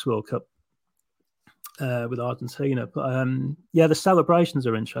 86 World Cup with Argentina. But the celebrations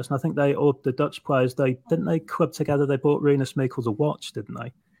are interesting. I think the Dutch players, they club together. They bought Rinus Michels a watch, didn't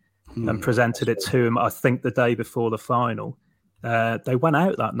they? And presented it to him, I think, the day before the final. They went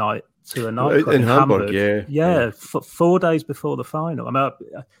out that night to a nightclub in Hamburg. Yeah. 4 days before the final. I mean,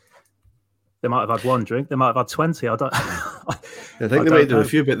 they might have had one drink. They might have had 20. I think they might do a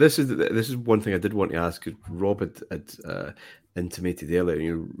few. But this is one thing I did want to ask. Rob had intimated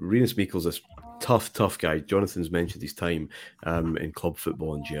earlier. Rinus Michels, this tough guy. Jonathan's mentioned his time in club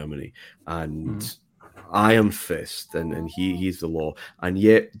football in Germany, and iron fist, and he's the law. And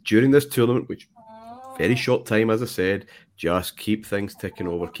yet during this tournament, which very short time, as I said, just keep things ticking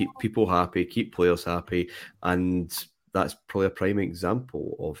over, keep people happy, keep players happy, and that's probably a prime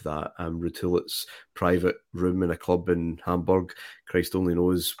example of that. Rutulit's private room in a club in Hamburg, Christ only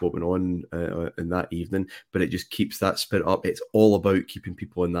knows what went on in that evening, but it just keeps that spirit up. It's all about keeping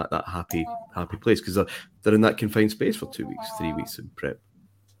people in that happy place, because they're in that confined space for 2 weeks, 3 weeks in prep.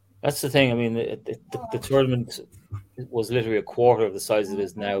 That's the thing. I mean, the tournament was literally a quarter of the size it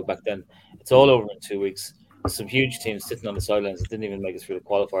is now. Back then, it's all over in 2 weeks. There's some huge teams sitting on the sidelines that didn't even make it through the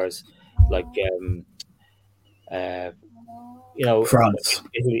qualifiers, like France,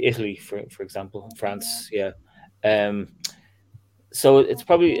 Italy, for example, France, yeah. So it's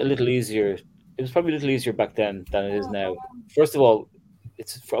probably a little easier. It was probably a little easier back then than it is now. First of all,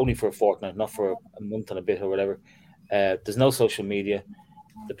 it's only for a fortnight, not for a month and a bit or whatever. There's no social media.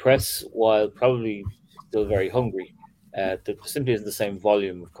 The press, while probably still very hungry, there simply isn't the same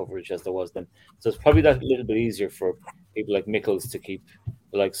volume of coverage as there was then. So it's probably that little bit easier for people like Mikkels to keep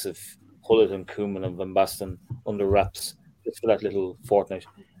the likes of Hullet and Koeman and Van Basten under wraps just for that little fortnight.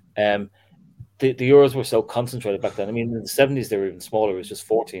 The Euros were so concentrated back then. I mean, in the 70s, they were even smaller. It was just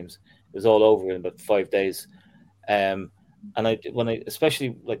 4 teams. It was all over in about 5 days. And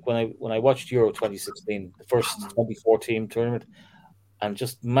especially when I watched Euro 2016, the first 24 team tournament, and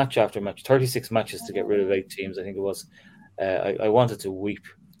just match after match, 36 matches to get rid of 8 teams, I think it was. I wanted to weep.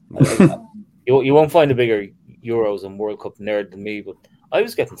 You won't find a bigger Euros and World Cup nerd than me, but I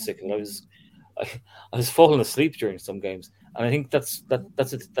was getting sick of it. I was falling asleep during some games, and I think that's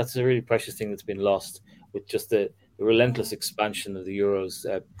a really precious thing that's been lost with just the relentless expansion of the Euros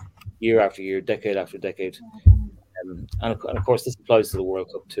year after year, decade after decade, and of course this applies to the World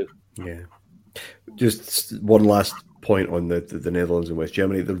Cup too. Yeah. Just one last point on the Netherlands and West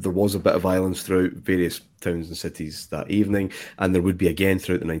Germany. There was a bit of violence throughout various towns and cities that evening, and there would be again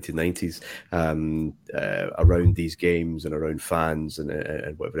throughout the 1990s around these games and around fans and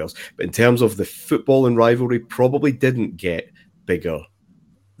whatever else. But in terms of the football and rivalry, probably didn't get bigger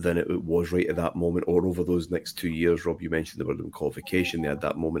than it was right at that moment or over those next 2 years. Rob, you mentioned they were in qualification. They had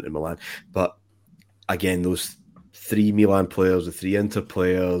that moment in Milan. But again, those 3 Milan players, the 3 Inter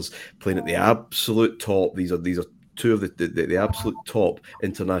players playing at the absolute top. These are 2 of the absolute top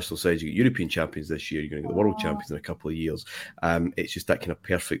international sides. You get European champions this year. You're going to get the world champions in a couple of years. It's just that kind of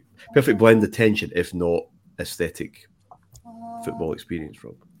perfect blend of tension, if not aesthetic football experience,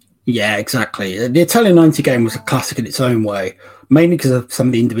 Rob. Yeah, exactly. The Italian 90 game was a classic in its own way, mainly because of some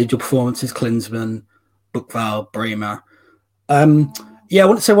of the individual performances, Klinsmann, Buchwald, Bremer. I want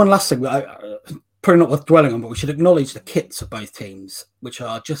to say one last thing. Probably not worth dwelling on, but we should acknowledge the kits of both teams, which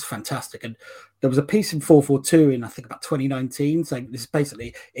are just fantastic. And there was a piece in 442 in, I think, about 2019, saying this is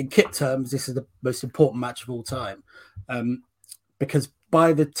basically, in kit terms, this is the most important match of all time. Because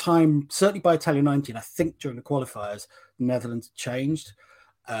by the time, certainly by Italian 19, I think during the qualifiers, the Netherlands changed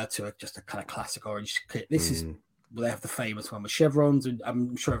to just a kind of classic orange kit. This is, well, they have the famous one with chevrons, and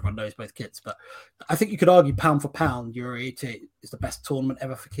I'm sure everyone knows both kits, but I think you could argue pound for pound, Euro 88 is the best tournament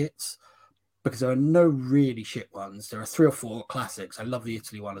ever for kits, because there are no really shit ones. There are 3 or 4 classics. I love the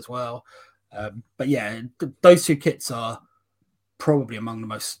Italy one as well. But yeah, those 2 kits are probably among the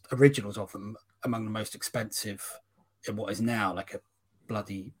most originals of them, among the most expensive in what is now like a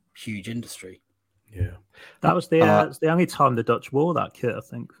bloody huge industry. Yeah, that was the only time the Dutch wore that kit, I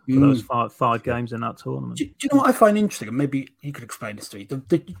think, for those five games in that tournament. Do you know what I find interesting? And maybe you could explain this to me.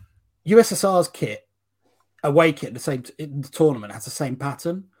 The USSR's kit, away kit, in the tournament has the same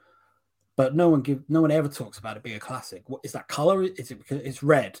pattern. But no one ever talks about it being a classic. What is that color? Is it because it's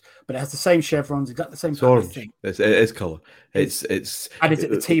red, but it has the same chevrons? It's got the same color thing. It's color. It's and is it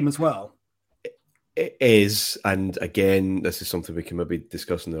the team as well? It is, and again, this is something we can maybe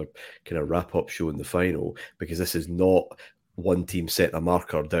discuss in our kind of wrap-up show in the final, because this is not one team setting a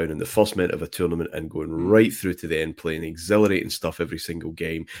marker down in the first minute of a tournament and going right through to the end, playing exhilarating stuff every single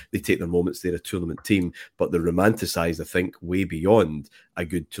game. They take their moments, they're a tournament team, but they're romanticised, I think, way beyond a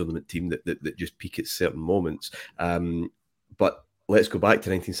good tournament team that just peak at certain moments. But let's go back to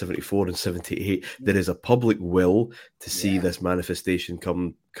 1974 and 78. There is a public will to see this manifestation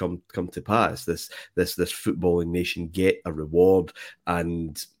come to pass. This footballing nation get a reward,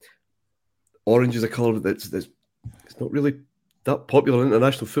 and orange is a colour that's it's not really that popular in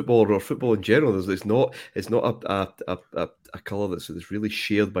international football or football in general. It's not a colour that's really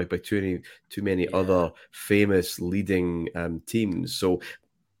shared by too many other famous leading teams. So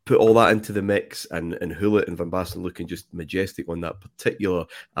put all that into the mix, and Hullet and Van Basten looking just majestic on that particular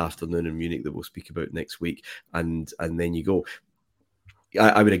afternoon in Munich that we'll speak about next week, and then you go.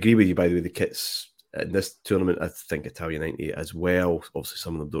 I would agree with you, by the way, the kits in this tournament, I think Italian 90 as well, obviously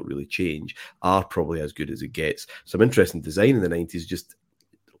some of them don't really change, are probably as good as it gets. Some interesting design in the 90s, just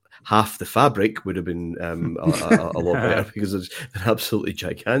half the fabric would have been a lot better because they're absolutely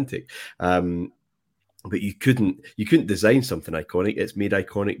gigantic. But you couldn't design something iconic. It's made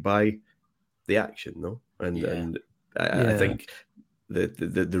iconic by the action, no? And I think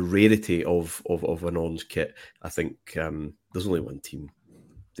the rarity of an orange kit, I think there's only one team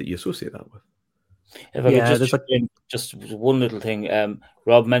that you associate that with. If I could just one little thing.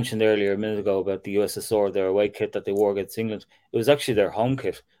 Rob mentioned earlier a minute ago about the USSR, their away kit that they wore against England. It was actually their home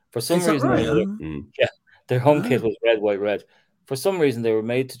kit. For some reason, right? their home kit was red, white, red. For some reason, they were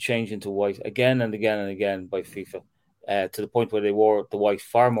made to change into white again and again and again by FIFA, to the point where they wore the white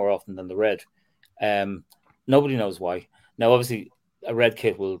far more often than the red. Nobody knows why. Now, obviously, a red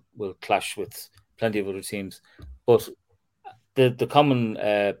kit will clash with plenty of other teams, but the common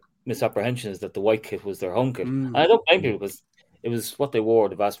misapprehension is that the white kit was their home kit. And I don't blame people because it was what they wore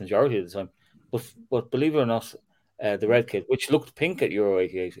the vast majority of the time. But believe it or not, the red kit, which looked pink at Euro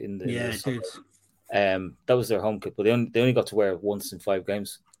 '88 in the summer, that was their home kit, but they only got to wear it once in 5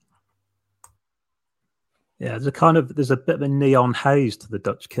 games. Yeah, there's a bit of a neon haze to the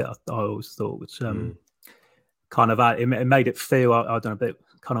Dutch kit. I always thought, which kind of it made it feel, I don't know, a bit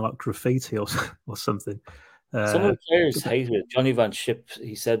kind of like graffiti or something. Some of the players hated it. Johnny Van Schip,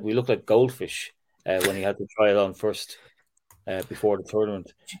 he said we looked like goldfish when he had to try it on first before the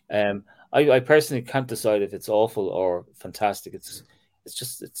tournament. I personally can't decide if it's awful or fantastic. It's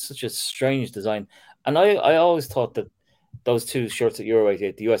such a strange design, and I always thought that those two shirts at Euro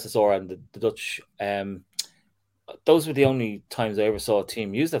 '88, the USSR and the Dutch, those were the only times I ever saw a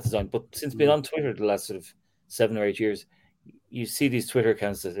team use that design. But since being on Twitter the last sort of 7 or 8 years, you see these Twitter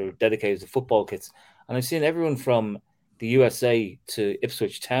accounts that are dedicated to football kits. And I've seen everyone from the USA to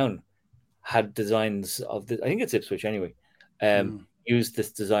Ipswich Town had designs of I think it's Ipswich anyway, used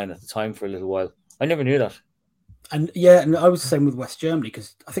this design at the time for a little while. I never knew that. And I was the same with West Germany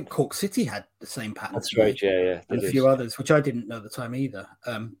because I think Cork City had the same pattern. That's right, yeah. And a few others, which I didn't know at the time either.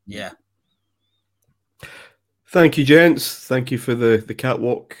 Thank you, gents. Thank you for the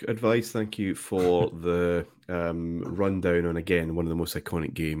catwalk advice. Thank you for the rundown on, again, one of the most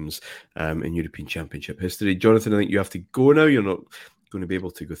iconic games in European Championship history. Jonathan, I think you have to go now. You're not going to be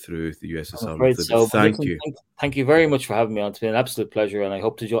able to go through the USSR method. So. Thank you. Thank you very much for having me on. It's been an absolute pleasure, and I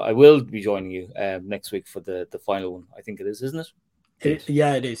hope I will be joining you next week for the final one. I think it is, isn't it? It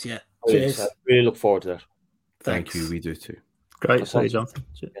is. Yeah. Cheers. I really look forward to that. Thank you. We do too. Great. See you, Jonathan.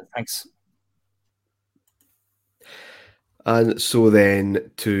 Yeah, thanks. And so then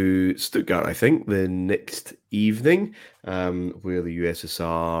to Stuttgart, I think, the next evening, where the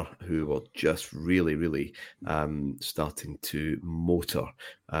USSR, who were just really, really starting to motor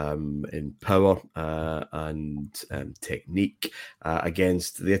in power and technique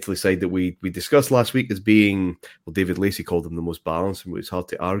against the Italy side that we discussed last week as being, well, David Lacey called them the most balanced, and it's hard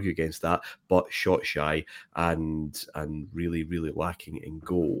to argue against that, but shot shy and really, really lacking in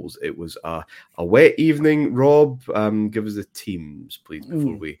goals. It was a wet evening. Rob, give us the teams, please,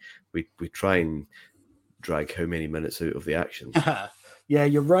 before we try and drag how many minutes out of the actions. Yeah,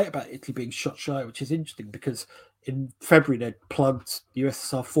 you're right about Italy being shot shy, which is interesting because in February they plugged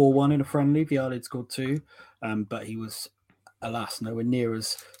USSR 4-1 in a friendly. Vialli scored 2, but he was, alas, nowhere near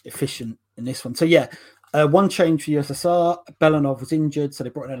as efficient in this one. So yeah, one change for USSR. Belanov was injured, so they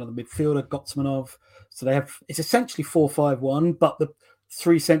brought in another midfielder, Gotsmanov. So it's essentially 4-5-1, but the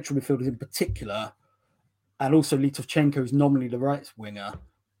 3 central midfielders in particular, and also Litovchenko is nominally the right winger,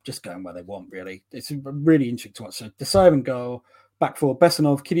 just going where they want, really. It's really interesting to watch. So Desailly in goal, back four,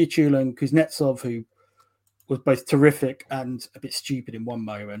 Besanov, Kiryachulin, Kuznetsov, who was both terrific and a bit stupid in one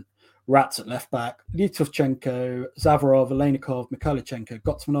moment. Rats at left back, Litovchenko, Zavarov, Alenikov, Mikhailichenko,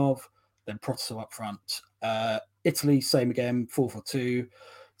 Gotsmanov, then Protasov up front. Italy, same again, 4-4-2.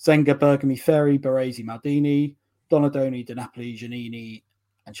 Zenga, Bergami, Ferri, Baresi, Maldini, Donadoni, De Napoli, Giannini,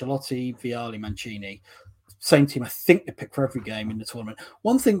 Ancelotti, Vialli, Mancini. Same team, I think they picked for every game in the tournament.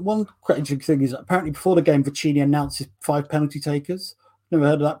 One quite interesting thing is apparently before the game, Vicini announced his 5 penalty takers. Never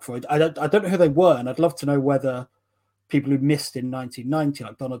heard of that before. I don't know who they were, and I'd love to know whether people who missed in 1990,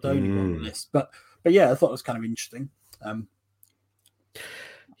 like Donadoni, were on the list. But yeah, I thought it was kind of interesting.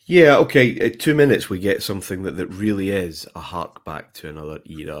 Yeah, okay. 2 minutes, we get something that really is a hark back to another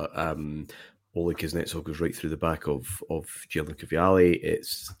era. Oleg Kuznetsov goes right through the back of Gianluca Vialli.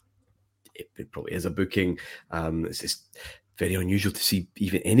 It probably is a booking. It's just very unusual to see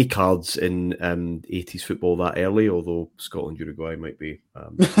even any cards in 80s football that early, although Scotland-Uruguay might be a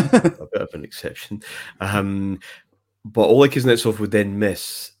bit of an exception. But Oleg Kuznetsov would then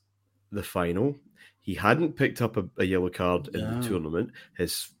miss the final. He hadn't picked up a yellow card in the tournament.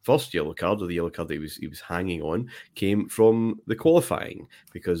 His first yellow card, or the yellow card that he was hanging on, came from the qualifying,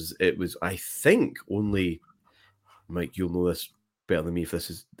 because it was, I think, only, Mike, you'll know this better than me if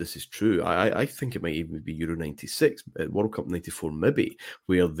this is true. I think it might even be Euro 96, World Cup 94 maybe,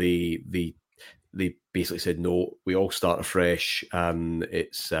 where they basically said, no, we all start afresh.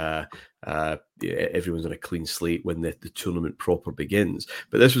 It's everyone's on a clean slate when the tournament proper begins.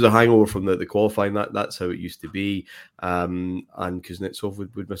 But this was a hangover from the qualifying. That's how it used to be. And Kuznetsov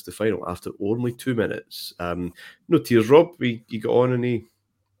would miss the final after only 2 minutes. No tears, Rob. He got on and he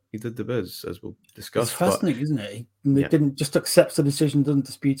did the biz, as we'll discuss. It's fascinating, isn't it? He didn't just accept the decision, doesn't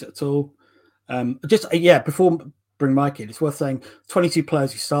dispute it at all. Before bring Mike in, it's worth saying 22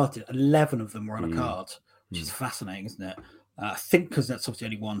 players who started, 11 of them were on a card, which is fascinating, isn't it? I think because that's obviously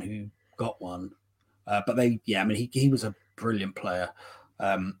only one who got one. He was a brilliant player,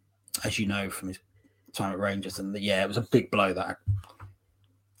 as you know from his time at Rangers, and it was a big blow. That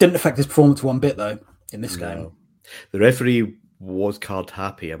didn't affect his performance one bit though in this game. The referee was card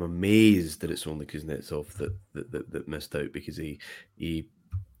happy. I'm amazed that it's only Kuznetsov that missed out, because he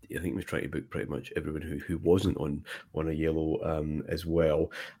I think he was trying to book pretty much everyone who wasn't on a yellow as well.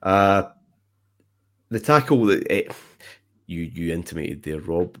 The tackle that you intimated there,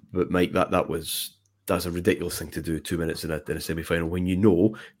 Rob, but Mike, that's a ridiculous thing to do 2 minutes in a semi-final when you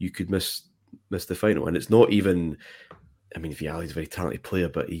know you could miss the final. And it's not even, I mean, Vialli's a very talented player,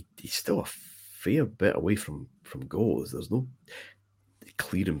 but he's still a fair bit away from goals. There's no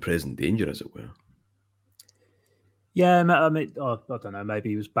clear and present danger, as it were. Yeah, I mean, I don't know.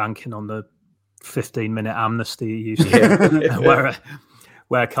 Maybe he was banking on the 15-minute amnesty he used to,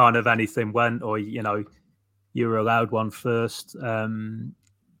 where kind of anything went, or you were allowed one first.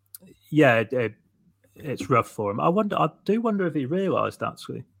 It's rough for him. I do wonder if he realised,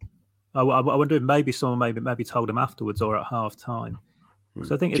 actually. I wonder if maybe someone maybe told him afterwards or at half time.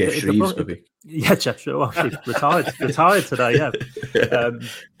 So I think Jeff Shreves, maybe. Yeah, Jeff Shreves. Well, she's retired today.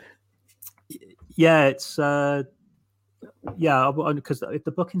 Yeah. It's. Because if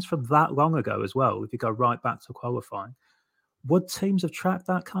the booking's from that long ago as well, if you go right back to qualifying, would teams have tracked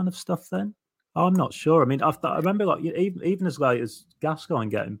that kind of stuff then? I'm not sure. I mean, I remember even as late as Gascoigne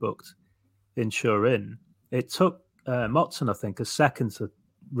getting booked in Turin, it took Motson, I think, a second to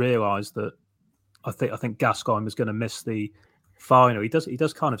realise that I think Gascoigne was going to miss the final. He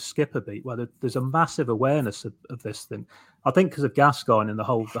does kind of skip a beat. Where there's a massive awareness of this thing. I think because of Gascoigne and the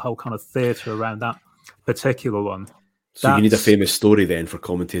whole kind of theatre around that particular one. So you need a famous story then for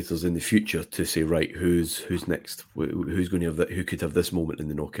commentators in the future to say, right, who's next? Who's going to have that? Who could have this moment in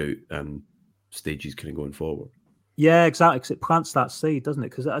the knockout stages kind of going forward? Yeah, exactly. Because it plants that seed, doesn't it?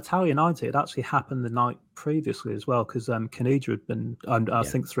 Because at Italia 90, it actually happened the night previously as well. Because Caniggia had been, I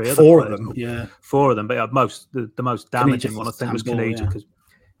think, four of them. The most damaging one, I think, was Caniggia.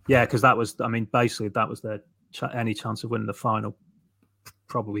 Because that was, I mean, basically that was their any chance of winning the final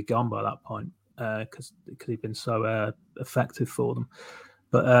probably gone by that point. Because he'd been so effective for them.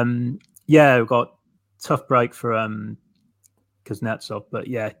 But we've got tough break for Kuznetsov, but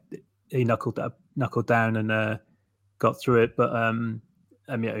he knuckled down and got through it. But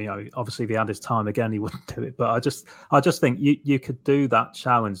obviously if he had his time again, he wouldn't do it. But I just think you could do that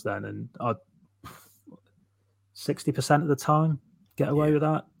challenge then, and 60% of the time get away with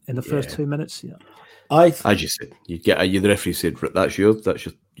that in the first 2 minutes. Yeah, as you said, the referee said that's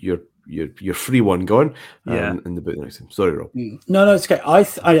your free one gone in the book next time. Sorry, Rob. No, it's okay.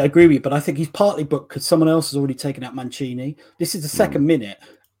 I agree with you, but I think he's partly booked because someone else has already taken out Mancini. This is the second minute,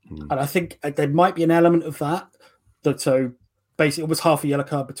 and I think there might be an element of that. So basically, it was half a yellow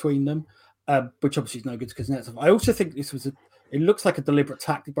card between them, which obviously is no good to Kuznetsov. I also think this was it looks like a deliberate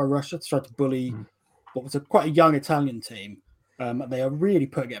tactic by Russia to try to bully what was quite a young Italian team. They are really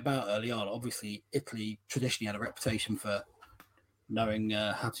putting it about early on. Obviously, Italy traditionally had a reputation for knowing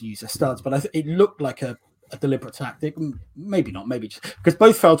how to use their studs, but it looked like a deliberate tactic. Maybe not, maybe just because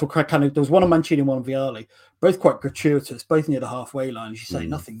both fouls were quite kind of. There was one on Mancini and one on Vialli, both quite gratuitous, both near the halfway line. As you say,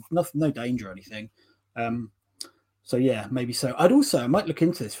 nothing, no danger or anything. So yeah, maybe so. I might look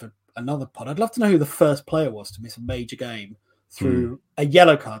into this for another pod. I'd love to know who the first player was to miss a major game through a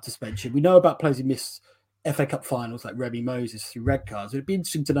yellow card suspension. We know about players who miss FA Cup finals like Remy Moses through red cards. It'd be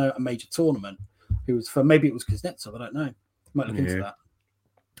interesting to know at a major tournament who was for. Maybe it was Kuznetsov. I don't know. Might look into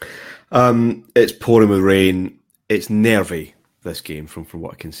that. It's pouring with rain. It's nervy, this game, from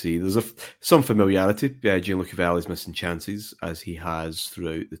what I can see. There's some familiarity. Gianluca Vialli's missing chances, as he has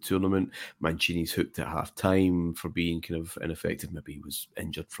throughout the tournament. Mancini's hooked at half-time for being kind of ineffective. Maybe he was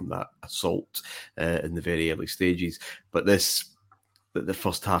injured from that assault in the very early stages. But this the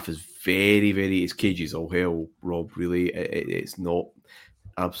first half is very, very, it's cages all hell, Rob. Really, it's not,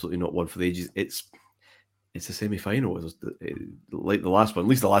 absolutely not one for the ages. It's a semi-final. Like the last one. At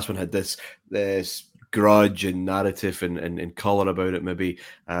least the last one had this grudge and narrative and colour about it. Maybe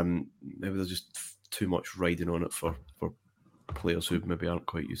there's just too much riding on it for players who maybe aren't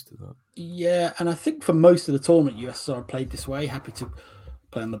quite used to that. Yeah, and I think for most of the tournament, USSR played this way. Happy to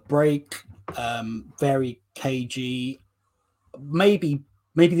play on the break. Very cagey. Maybe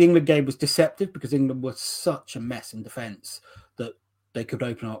the England game was deceptive because England was such a mess in defence that they could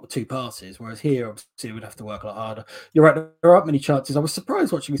open up with two passes, whereas here, obviously, we'd have to work a lot harder. You're right, there aren't many chances. I was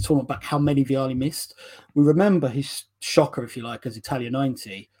surprised watching this tournament back how many Vialli missed. We remember his shocker, if you like, as Italia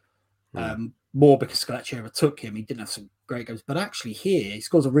 90, more because Scalacci overtook him. He didn't have some great games. But actually here, he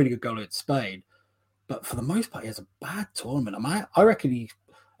scores a really good goal against Spain. But for the most part, he has a bad tournament. I reckon he,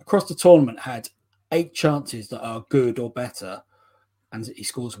 across the tournament, had 8 chances that are good or better, and he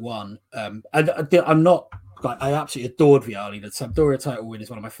scores 1. I'm not... Like, I absolutely adored Vialli. The Sampdoria title win is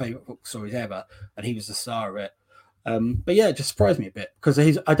one of my favourite football stories ever, and he was the star of it. But yeah, it just surprised me a bit because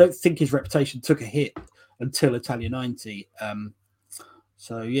I don't think his reputation took a hit until Italia 90.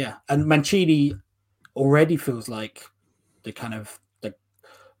 So yeah, and Mancini already feels like the kind of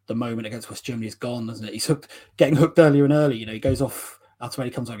the moment against West Germany is gone, doesn't it? He's getting hooked earlier and early. You know, he goes off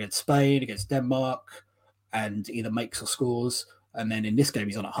ultimately comes on against Spain, against Denmark, and either makes or scores. And then in this game,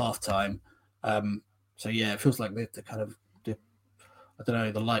 he's on at halftime. So yeah, it feels like the kind of, I don't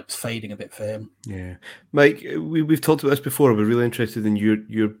know, the light's fading a bit for him. Yeah, Mike, we've talked about this before. We're really interested in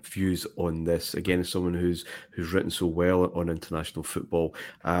your views on this. Again, as someone who's written so well on international football,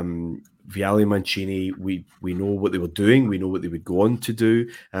 Vialli, Mancini, we know what they were doing. We know what they would go on to do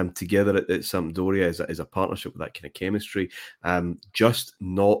together at Sampdoria as a partnership with that kind of chemistry. Just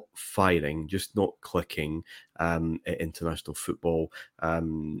not firing, just not clicking at international football.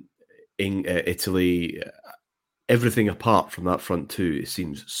 In Italy, everything apart from that front two, it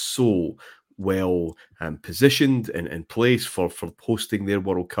seems so well positioned and in place for hosting their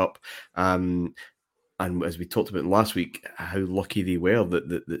World Cup. And as we talked about last week, how lucky they were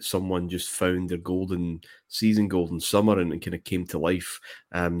that someone just found their golden summer and kind of came to life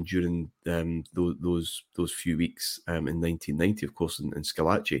during those few weeks in 1990, of course, in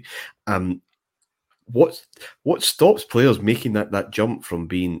Scalacci. What stops players making that jump from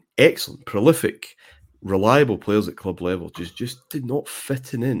being excellent, prolific, reliable players at club level just did not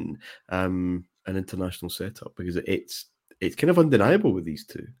fit in an international setup? Because it's kind of undeniable with these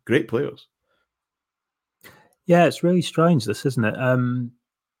two great players. Yeah, it's really strange, this, isn't it?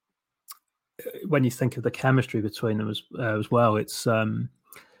 When you think of the chemistry between them as well, it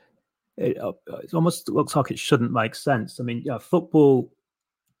almost looks like it shouldn't make sense. I mean, football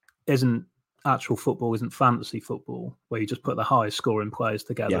isn't fantasy football where you just put the highest scoring players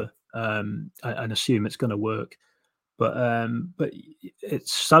together and assume it's going to work. But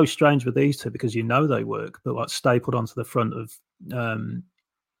it's so strange with these two because they work, but like stapled onto the front of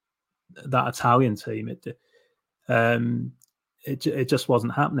that Italian team, it just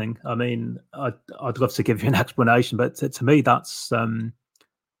wasn't happening. I mean, I'd love to give you an explanation, but to me, that's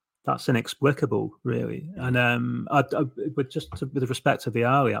inexplicable, really. And with respect to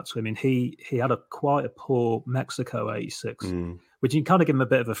Vialli, actually, I mean, he had quite a poor Mexico '86, which you can kind of give him a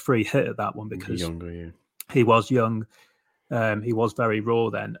bit of a free hit at that one because he was young, he was very raw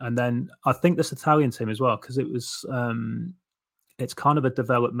then. And then I think this Italian team as well, because it's kind of a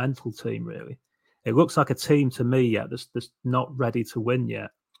developmental team, really. It looks like a team to me yet that's not ready to win yet.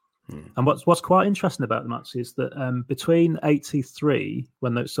 And what's quite interesting about them actually is that between '83,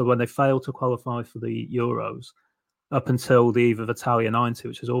 when they failed to qualify for the Euros, up until the eve of Italia 90,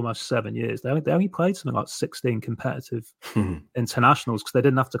 which is almost 7 years, they only played something like 16 competitive internationals because they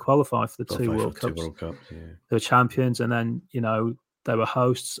didn't have to qualify for the two World Cups. They were champions, and then they were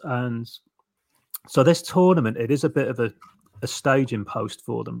hosts, and so this tournament, it is a bit of a staging post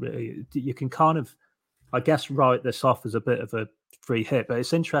for them. Really, you can kind of, I guess, write this off as a bit of a free hit, but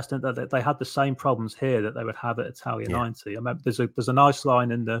it's interesting that they had the same problems here that they would have at Italia 90. I mean, there's a nice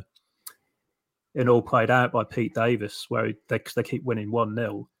line in All Played Out by Pete Davis where they keep winning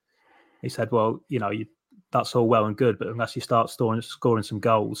 1-0. He said, well, that's all well and good, but unless you start scoring some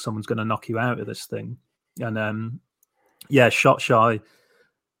goals, someone's going to knock you out of this thing. And shot shy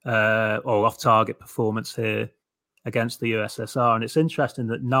or off target performance here against the USSR. And it's interesting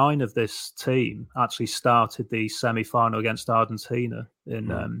that 9 of this team actually started the semi-final against Argentina in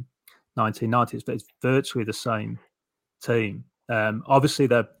 1990. It's virtually the same team. Obviously,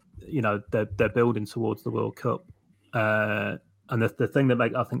 they're building towards the World Cup. And the thing that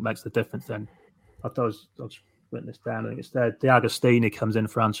I think makes the difference then, I thought I was written this down. I think it's there. D'Agostini comes in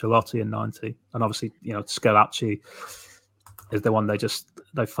for Ancelotti in 90, and obviously, Scalacci is the one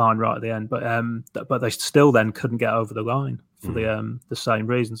they find right at the end. But they still then couldn't get over the line for the same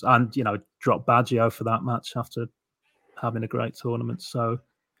reasons, and dropped Baggio for that match after having a great tournament. So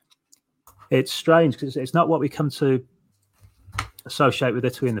it's strange because it's not what we come to associate with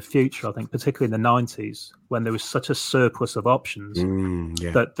Italy in the future. I think, particularly in the 90s, when there was such a surplus of options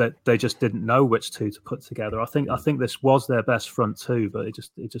that they just didn't know which two to put together. I think this was their best front two, but it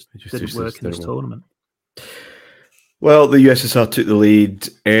just didn't work in this tournament. Well, the USSR took the lead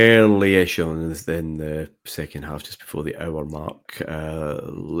early-ish on in the second half, just before the hour mark.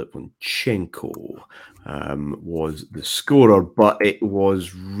 Litvinchenko was the scorer, but it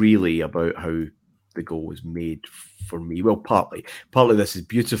was really about how the goal was made for me. Well, partly this is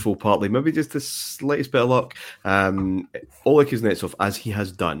beautiful, partly maybe just the slightest bit of luck. Oleg Kuznetsov, as he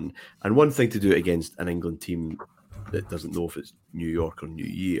has done, and one thing to do it against an England team that doesn't know if it's New York or New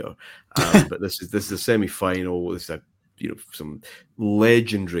Year, but this is a semi-final. This is some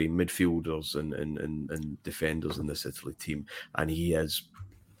legendary midfielders and defenders in this Italy team, and he is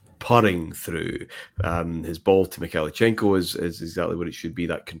purring through. His ball to Mikhailichenko is exactly what it should be.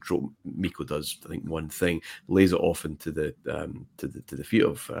 That control, Miko does, I think, one thing, lays it off into the to the feet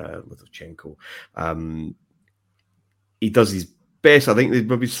of Litvinchenko. He does his best. I think there's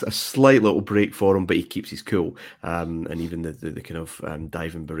maybe a slight little break for him, but he keeps his cool. And even the kind of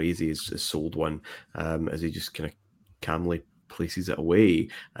diving Baresi is sold one as he just kind of calmly places it away.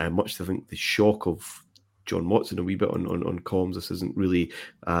 Much to think the shock of John Watson a wee bit on comms. This isn't really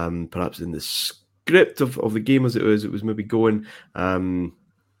perhaps in the script of the game as it was maybe going.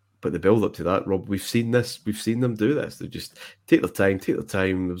 But the build up to that, Rob, we've seen them do this. They just take their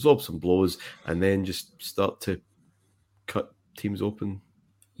time, absorb some blows, and then just start to cut teams open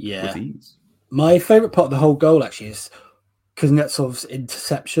with ease. My favourite part of the whole goal actually is Kuznetsov's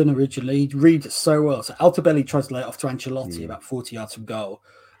interception originally. He reads it so well. So Altobelli tries to lay it off to Ancelotti about 40 yards from goal.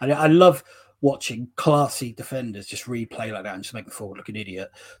 And I love watching classy defenders just replay like that and just make the forward look an idiot.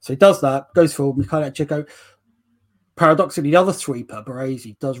 So he does that, goes forward, Mikhailichenko. Paradoxically, the other sweeper,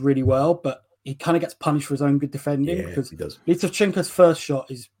 Baresi, does really well, but he kind of gets punished for his own good defending because Litvinchenko's first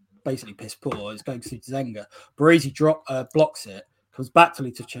shot is basically piss poor. It's going to Zenga. Baresi blocks it, comes back to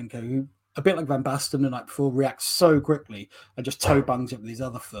Litvinchenko, who, a bit like Van Basten the night before, reacts so quickly and just toe bungs it with his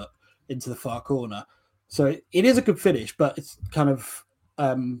other foot into the far corner. So it is a good finish, but it's kind of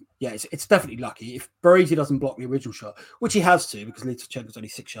it's definitely lucky. If Baresi doesn't block the original shot, which he has to because Litvinchenko's only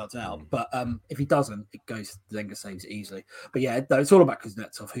 6 yards out, but if he doesn't, it goes. Zenga saves it easily. But yeah, no, it's all about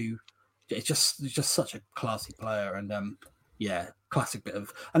Kuznetsov, who it's just such a classy player, and classic bit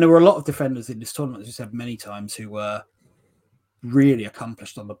of. And there were a lot of defenders in this tournament, as you said many times, who were really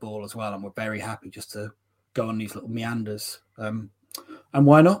accomplished on the ball as well, and we're very happy just to go on these little meanders. And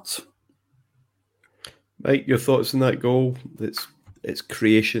why not? Mike, your thoughts on that goal? It's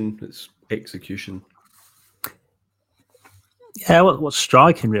creation, it's execution. Yeah, what's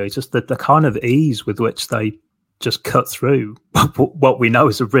striking really is just the kind of ease with which they just cut through what we know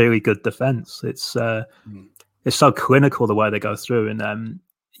is a really good defense. It's so clinical the way they go through, and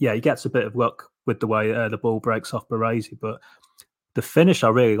he gets a bit of luck with the way the ball breaks off Baresi, but the finish I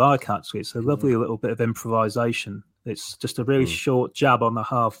really like, actually. It's a lovely little bit of improvisation. It's just a really short jab on the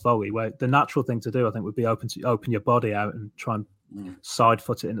half volley, where the natural thing to do, I think, would be open your body out and try and side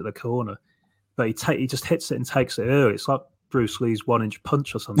foot it into the corner. But he just hits it and takes it early. It's like Bruce Lee's 1-inch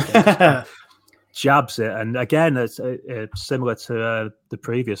punch or something. Jabs it. And again, it's similar to the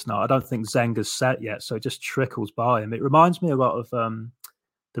previous night. I don't think Zenga's set yet, so it just trickles by him. It reminds me a lot of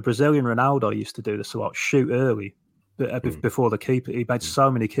the Brazilian Ronaldo used to do this a lot, shoot early. Before the keeper, he made so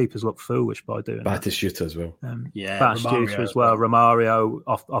many keepers look foolish by doing that. Batistuta as well. Batistuta as well. Romario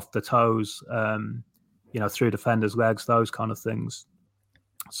off the toes, through defenders' legs, those kind of things.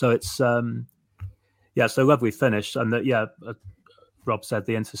 So it's so lovely finish, and Rob said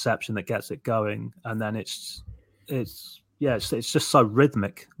the interception that gets it going, and then it's just so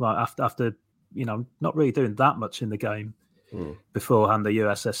rhythmic. Like after not really doing that much in the game. Beforehand, the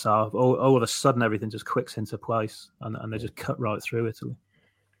USSR, all of a sudden, everything just clicks into place, and they just cut right through Italy.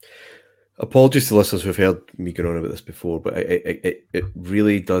 Apologies to listeners who've heard me going on about this before, but it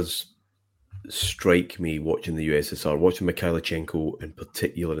really does strike me watching the USSR, watching Mikhailichenko in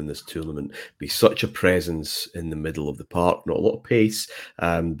particular in this tournament, be such a presence in the middle of the park. Not a lot of pace,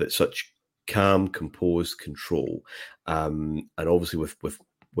 but such calm, composed control, and obviously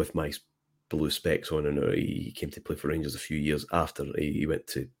with my blue specs on, and he came to play for Rangers a few years after he went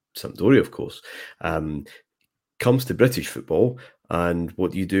to Sampdoria, of course. Comes to British football And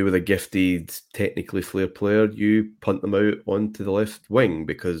what do you do with a gifted, technically flair player? You punt them out onto the left wing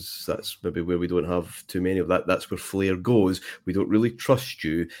because that's maybe where we don't have too many of that. That's where flair goes. We don't really trust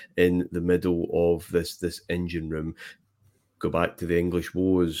you in the middle of this engine room. Go back to the English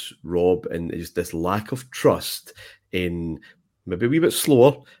woes, Rob, and just this lack of trust in maybe a wee bit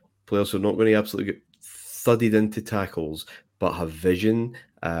slower players who are not going to absolutely get thudded into tackles, but have vision,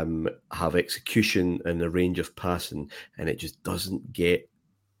 have execution and a range of passing, and it just doesn't get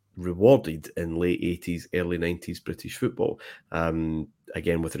rewarded in late 80s, early 90s British football.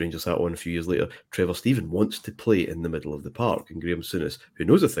 Again, with the Rangers hat on a few years later, Trevor Stephen wants to play in the middle of the park, and Graham Souness, who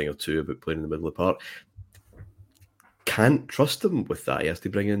knows a thing or two about playing in the middle of the park, can't trust him with that. He has to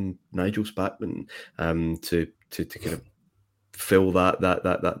bring in Nigel Spackman to kind of fill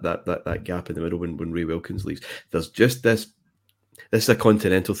that gap in the middle when Ray Wilkins leaves. There's just this is a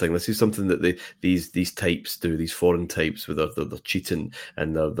continental thing. This is something that these types do, these foreign types with their cheating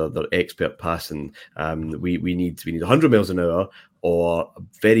and their expert passing. We need 100 miles an hour or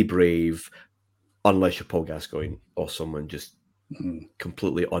very brave, unless you're Paul Gascoigne or someone just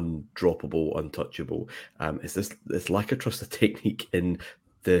completely undroppable, untouchable. It's this lack of trust of technique in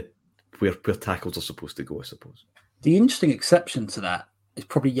the where tackles are supposed to go, I suppose. The interesting exception to that is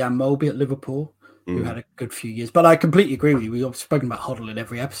probably Jan Molby at Liverpool, who had a good few years. But I completely agree with you. We've spoken about Hoddle in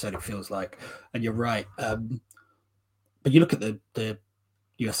every episode, it feels like, and you're right. But you look at the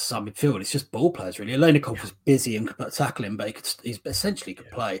USSR midfield, it's just ball players, really. Olenikov was busy and could put a tackle in, but he essentially could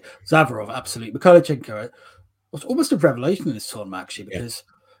play. Zavarov, absolutely. Mikhailichenko was almost a revelation in this tournament, actually, because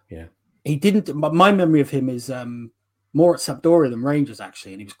he didn't. My memory of him is more at Sampdoria than Rangers,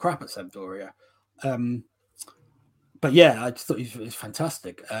 actually, and he was crap at Sampdoria. But yeah, I just thought he was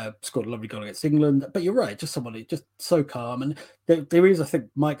fantastic. Scored a lovely goal against England. But you're right, just somebody just so calm. And there is, I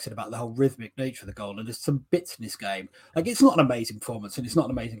think Mike said about the whole rhythmic nature of the goal, and there's some bits in this game. Like, it's not an amazing performance and it's not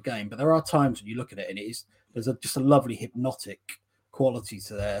an amazing game, but there are times when you look at it and there's just a lovely hypnotic quality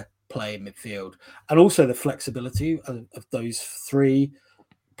to their play in midfield. And also the flexibility of those three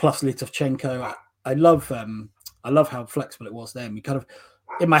plus Litovchenko. I love how flexible it was then. We kind of,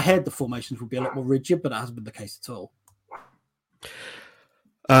 in my head, the formations would be a lot more rigid, but that hasn't been the case at all.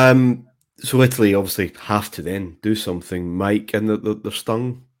 So Italy obviously have to then do something, Mike, and they're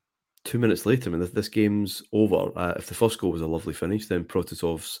stung 2 minutes later. I mean, this game's over. If the first goal was a lovely finish, then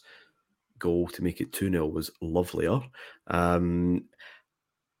Protasov's goal to make it 2-0 was lovelier. And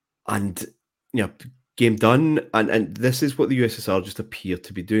game done. And this is what the USSR just appear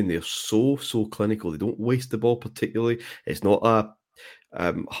to be doing. They're so clinical. They don't waste the ball particularly. It's not a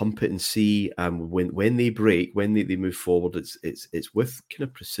hump it and see. When they break, when they move forward, it's with kind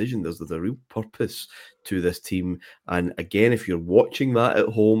of precision. There's a real purpose to this team. And again, if you're watching that at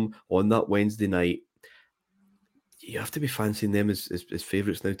home on that Wednesday night, you have to be fancying them as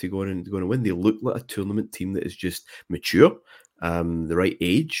favourites now to go on and win. They look like a tournament team that is just mature, the right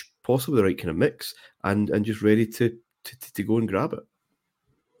age, possibly the right kind of mix, and just ready to go and grab it.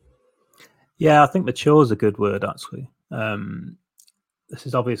 Yeah, I think mature is a good word, actually. This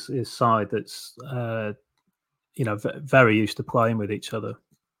is obviously a side that's very used to playing with each other.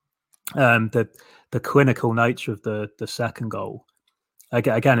 The clinical nature of the second goal,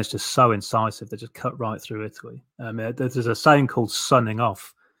 again, it's just so incisive. They just cut right through Italy. There's a saying called sunning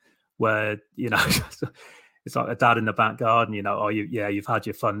off, where it's like a dad in the back garden. You've had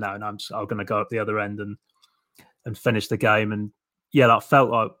your fun now, and I'm going to go up the other end and finish the game. And yeah, that felt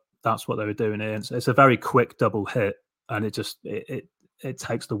like that's what they were doing here. It's a very quick double hit, and it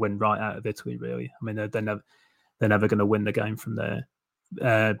takes the wind right out of Italy. Really, I mean, they're never going to win the game from there.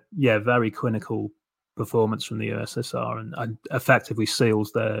 Very clinical performance from the USSR, and effectively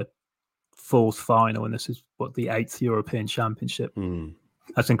seals their fourth final, and this is the 8th European Championship.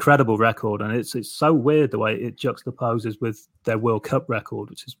 That's an incredible record, and it's so weird the way it juxtaposes with their World Cup record,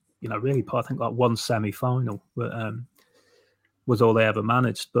 which is really, I think, like one semi-final was all they ever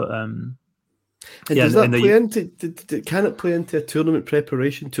managed. But does that play into? Can it play into a tournament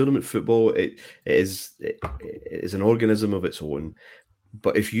preparation, tournament football? It is an organism of its own.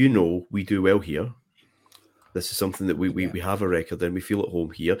 But if we do well here, this is something that we have a record in. We feel at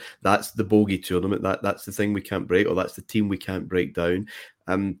home here. That's the bogey tournament. That's the thing we can't break, or that's the team we can't break down.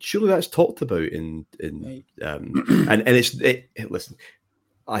 Surely that's talked about and it's listen.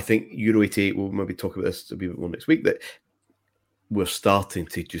 I think Euro 88. We'll maybe talk about this a bit more next week. That we're starting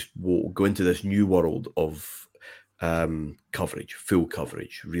to just go into this new world of coverage, full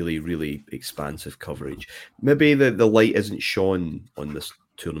coverage, really, really expansive coverage. Maybe the light isn't shone on this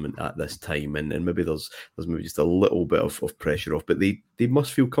tournament at this time, and maybe there's maybe just a little bit of pressure off, but they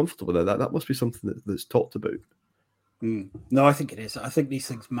must feel comfortable with that. That must be something that's talked about. No, I think it is. I think these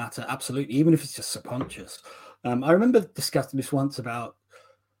things matter absolutely, even if it's just subconscious. I remember discussing this once about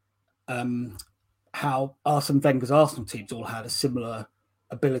how Arsene Wenger's Arsenal teams all had a similar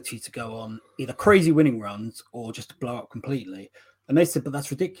ability to go on either crazy winning runs or just to blow up completely. And they said, but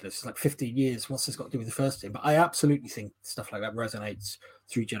that's ridiculous. It's like 15 years. What's this got to do with the first team? But I absolutely think stuff like that resonates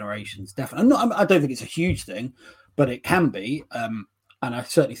through generations. Definitely. I don't think it's a huge thing, but it can be. And I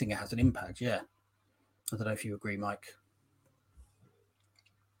certainly think it has an impact. Yeah. I don't know if you agree, Mike.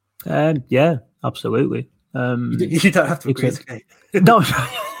 Yeah, absolutely. You don't have to agree. It's okay. No,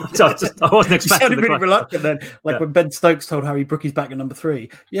 I wasn't expecting. You sounded really reluctant then, like when Ben Stokes told Harry Brook back at number 3.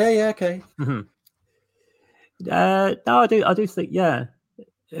 Yeah, okay. Mm-hmm. No, I do think, yeah,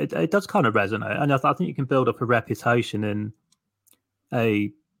 it does kind of resonate, and I think you can build up a reputation in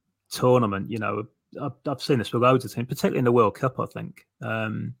a tournament. You know, I've seen this with loads of teams, particularly in the World Cup. I think,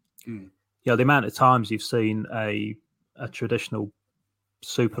 the amount of times you've seen a traditional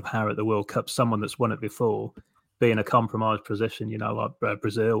superpower at the World Cup, someone that's won it before, be in a compromised position, you know, like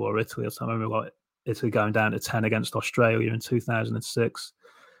Brazil or Italy or something. I remember like Italy going down to 10 against Australia in 2006.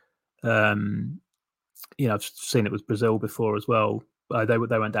 You know, I've seen it with Brazil before as well. They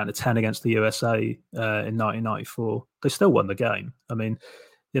went down to 10 against the USA in 1994. They still won the game. I mean,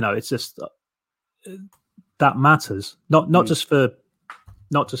 you know, it's just that matters. Not just for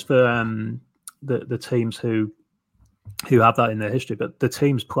the teams who have that in their history, but the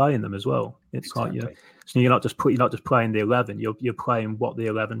teams playing them as well. It's exactly. Like you're not just playing the 11. You're playing what the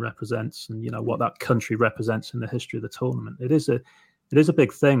 11 represents, and you know what that country represents in the history of the tournament. It is a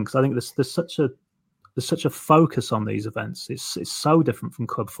big thing, because I think there's such a focus on these events. It's so different from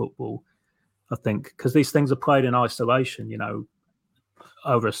club football, I think, because these things are played in isolation. You know,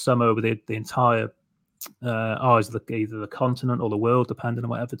 over a summer, over the entire either the continent or the world, depending on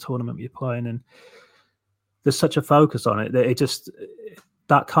whatever tournament you're playing in. There's such a focus on it that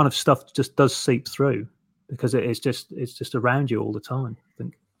that kind of stuff just does seep through, because it's just around you all the time. I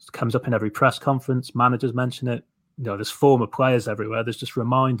think it comes up in every press conference. Managers mention it. You know, there's former players everywhere. There's just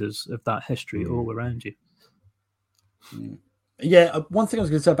reminders of that history all around you. Yeah, one thing I was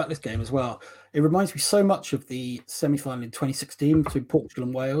going to say about this game as well, it reminds me so much of the semi-final in 2016 between Portugal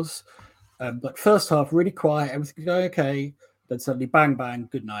and Wales. Like first half, really quiet, everything's going okay. Then suddenly, bang, bang,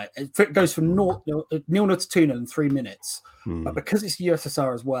 good night. It goes from 0-0 to 2-0 in 3 minutes. But because it's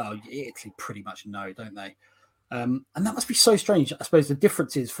USSR as well, Italy pretty much know, don't they? And that must be so strange. I suppose the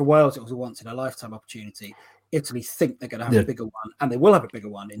difference is for Wales, it was a once in a lifetime opportunity. Italy think they're going to have a bigger one, and they will have a bigger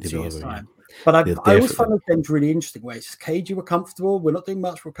one in 2 years' time. But I always find those games really interesting, where it's just cagey, we're comfortable, we're not doing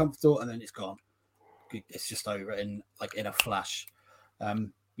much, we're comfortable, and then it's gone. It's just over in a flash.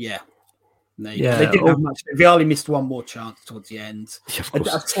 They didn't have much. Vialli missed one more chance towards the end,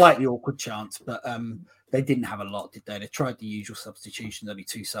 a slightly awkward chance, but they didn't have a lot, did they? They tried the usual substitutions, only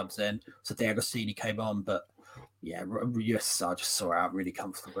 2 subs then. So D'Agostini came on, but USSR just saw out really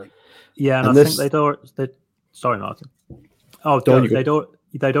comfortably. Yeah, and I think they'd sorry, Martin.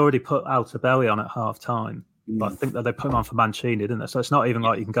 They'd already put Altobelli on at half time. But I think that they put him on for Mancini, didn't they? So it's not even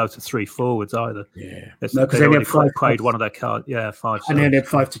like you can go to 3 forwards either. Yeah, because they already played one of their cards. Yeah, 5. And they only had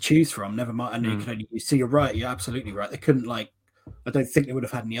 5 to choose from. Never mind. And you can only use. So you're right. You're absolutely right. They couldn't I don't think they would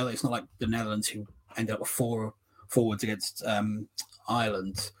have had any other. It's not like the Netherlands who ended up with 4 forwards against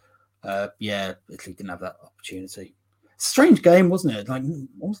Ireland. Italy didn't have that opportunity. Strange game, wasn't it? Like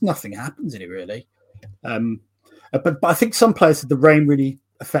almost nothing happens in it really. But I think some players said the rain really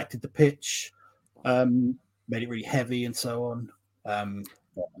affected the pitch. Made it really heavy and so on.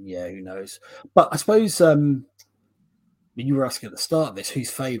 Who knows? But I suppose you were asking at the start of this, who's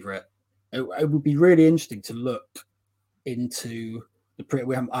favourite? It would be really interesting to look into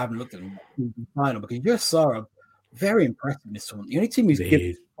the I haven't looked at the final, because USSR are very impressive in this tournament. The only team who's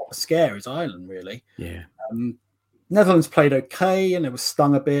given a scare is Ireland, really. Yeah. Netherlands played okay and they were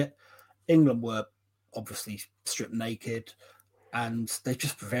stung a bit. England were obviously stripped naked. And they're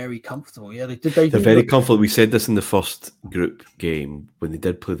just very comfortable. Yeah, they're very comfortable. We said this in the first group game when they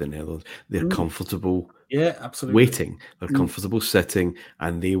did play the Netherlands. They're comfortable. Yeah, absolutely. Waiting. They're comfortable sitting,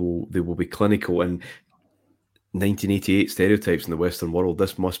 and they will be clinical. And 1988 stereotypes in the Western world.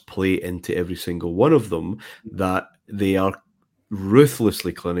 This must play into every single one of them, that they are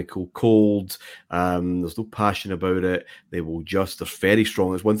ruthlessly clinical, cold. There's no passion about it. They're very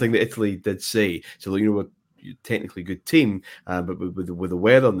strong. It's one thing that Italy did say. So we're technically good team, but with the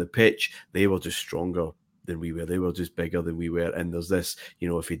weather on the pitch, they were just stronger than we were. They were just bigger than we were. And there's this,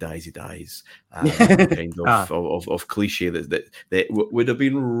 if he dies, he dies. Kind of cliche that would have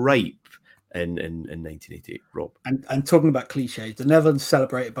been ripe in 1988. Rob. And talking about cliches, the Netherlands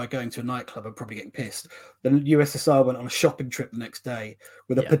celebrated by going to a nightclub and probably getting pissed. The USSR went on a shopping trip the next day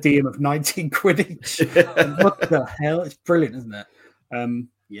with a per diem of 19 quid each. What the hell? It's brilliant, isn't it?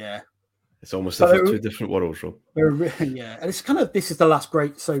 Yeah. It's almost as if two different worlds, Rob. Yeah, and it's kind of, this is the last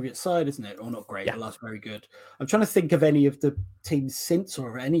great Soviet side, isn't it? Or not great, the last very good. I'm trying to think of any of the teams since,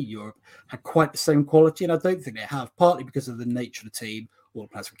 or any Europe had quite the same quality, and I don't think they have, partly because of the nature of the team, all the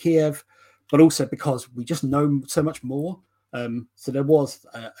players from Kiev, but also because we just know so much more. So there was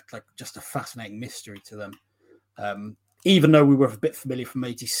like just a fascinating mystery to them. Even though we were a bit familiar from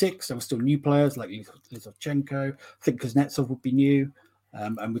 86, there were still new players like Lizovchenko. I think Kuznetsov would be new.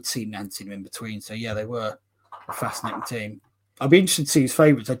 And we'd seen Nancy in between. So, yeah, they were a fascinating team. I'll be interested to see who's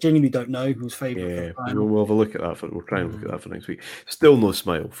favourites. I genuinely don't know who's favourite. Yeah, we'll have a look at that. We'll try and look at that for next week. Still no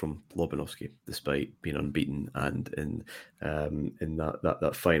smile from Lobanovsky, despite being unbeaten and in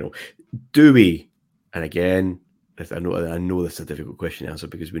that final. Do we? And again, I know this is a difficult question to answer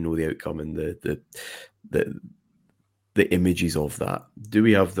because we know the outcome and the images of that. Do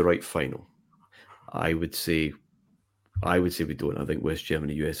we have the right final? I would say we don't. I think West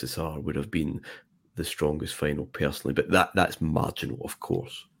Germany, USSR would have been the strongest final personally, but that's marginal, of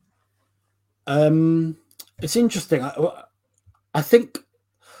course. It's interesting. I think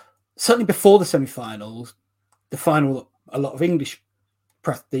certainly before the semi-finals, the final a lot of the English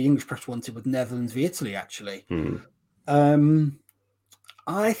press wanted with Netherlands v Italy. Actually, I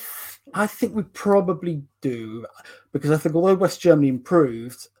think we probably do, because I think although West Germany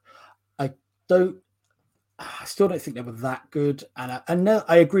improved, I still don't think they were that good, and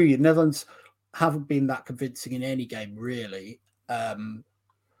I agree. The Netherlands haven't been that convincing in any game, really. But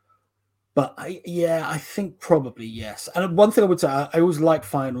I think probably yes. And one thing I would say, I always like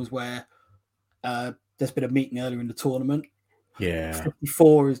finals where there's been a meeting earlier in the tournament. Yeah,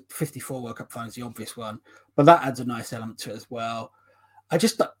 54 World Cup finals, the obvious one, but that adds a nice element to it as well.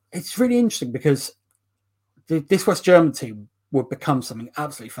 It's really interesting because this West German team would become something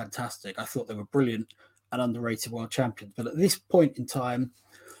absolutely fantastic. I thought they were brilliant and underrated world champions. But at this point in time,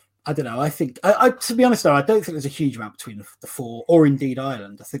 I don't know. I think, to be honest, though, I don't think there's a huge amount between the four, or indeed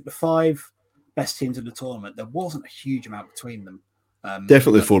Ireland. I think the 5 best teams in the tournament, there wasn't a huge amount between them.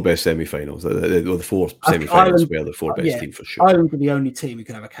 Definitely the 4 best semi-finals. The 4 semi-finals were the 4 best team for sure. Ireland were the only team who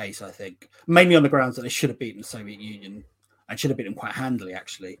could have a case, I think. Mainly on the grounds that they should have beaten the Soviet Union and should have beaten them quite handily,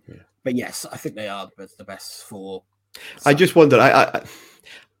 actually. Yeah. But yes, I think they are the best 4. I just wonder, I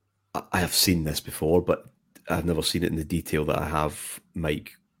have seen this before, but I've never seen it in the detail that I have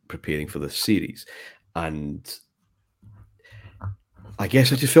Mike preparing for this series. And I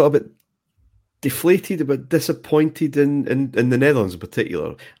guess I just felt a bit deflated, a bit disappointed in the Netherlands in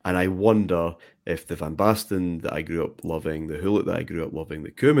particular. And I wonder if the Van Basten that I grew up loving, the Hullet that I grew up loving,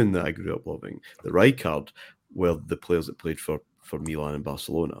 the Koeman that I grew up loving, the Rijkaard were the players that played for Milan and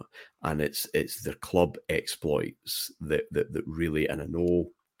Barcelona. And it's their club exploits that really, and I know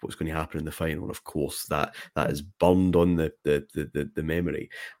what's going to happen in the final, and of course that is burned on the memory.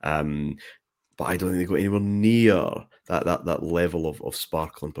 But I don't think they got anywhere near that level of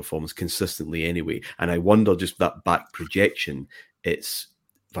sparkle and performance consistently anyway. And I wonder, just that back projection, it's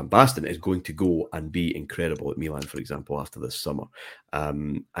Van Basten is going to go and be incredible at Milan, for example, after this summer.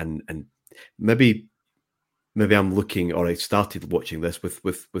 And maybe I'm looking, or I started watching this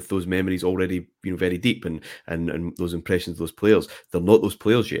with those memories already, very deep, and those impressions of those players. They're not those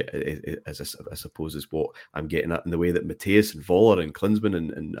players yet, as I suppose is what I'm getting at, in the way that Matthias and Voller and Klinsmann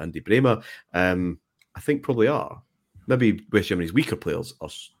and Andy Bremer, I think probably are. Maybe West Germany's weaker players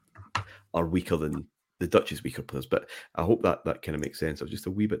are weaker than the Dutch's weaker players, but I hope that kind of makes sense. I was just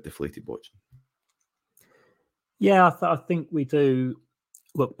a wee bit deflated watching. Yeah, I think we do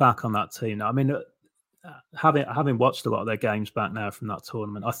look back on that team now. I mean, having watched a lot of their games back now from that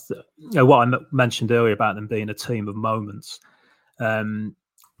tournament, what I mentioned earlier about them being a team of moments,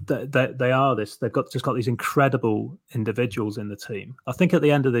 they are this. They've just got these incredible individuals in the team. I think at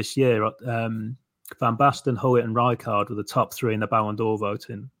the end of this year, Van Basten, Hullet, and Rijkaard were the top 3 in the Ballon d'Or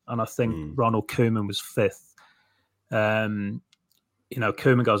voting, and I think Ronald Koeman was 5th.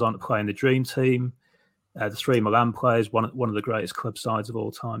 Koeman goes on to play in the Dream Team. The 3 Milan players, one of the greatest club sides of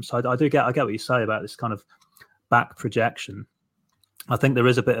all time. So I get what you say about this kind of back projection. I think there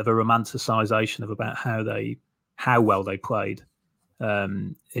is a bit of a romanticisation of about how well they played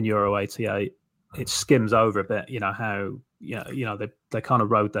in Euro '88. It skims over a bit, how they kind of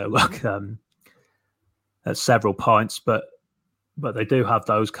rode their luck at several points, but they do have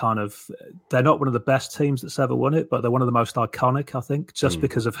those kind of. They're not one of the best teams that's ever won it, but they're one of the most iconic, I think, just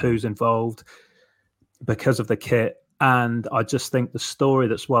because of who's involved, because of the kit, And I just think the story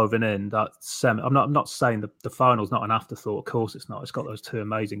that's woven in that semi. I'm not saying the final's not an afterthought. Of course, it's not. It's got those 2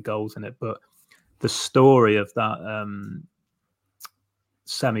 amazing goals in it, but the story of that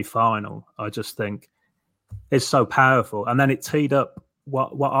semi-final, I just think, is so powerful. And then it teed up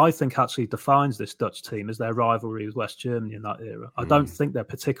what I think actually defines this Dutch team is their rivalry with West Germany in that era. I don't think they're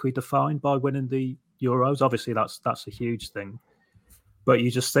particularly defined by winning the Euros. Obviously, that's a huge thing. But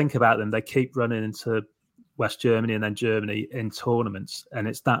you just think about them; they keep running into West Germany and then Germany in tournaments, and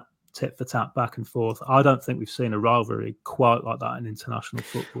it's that tit for tat back and forth. I don't think we've seen a rivalry quite like that in international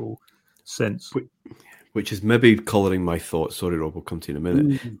football since. Which is maybe colouring my thoughts. Sorry, Rob, we'll come to you in a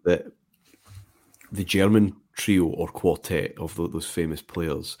minute. That the German trio or quartet of those famous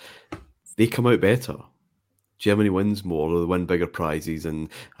players, they come out better. Germany wins more, they win bigger prizes, and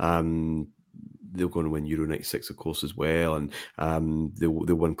they're going to win Euro 96, of course, as well, and they'll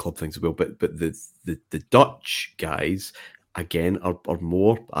win club things as well. But the Dutch guys, again, are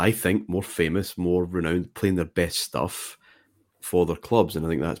more, I think, more famous, more renowned, playing their best stuff for their clubs, and I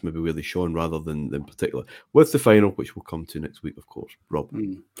think that's maybe where they shone rather than particular. With the final, which we'll come to next week, of course. Rob?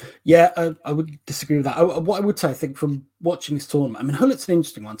 Yeah, I would disagree with that. What I would say, I think, from watching this tournament, I mean, Hullet's an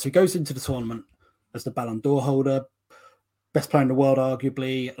interesting one. So he goes into the tournament as the Ballon d'Or holder, best player in the world,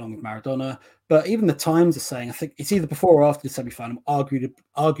 arguably, along with Maradona. But even the Times are saying, I think it's either before or after the semi-final,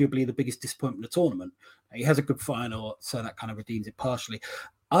 arguably the biggest disappointment of the tournament. He has a good final, so that kind of redeems it partially.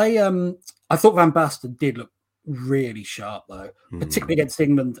 I thought Van Basten did look really sharp, though, particularly against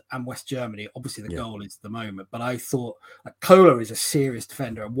England and West Germany. Obviously, the goal is the moment, but I thought Kohler is a serious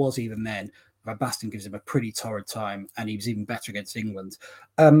defender and was even then. Van Basten gives him a pretty torrid time, and he was even better against England.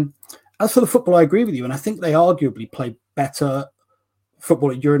 As for the football, I agree with you, and I think they arguably played better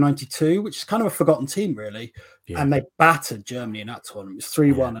football at Euro 92, which is kind of a forgotten team, really. Yeah. And they battered Germany in that tournament. It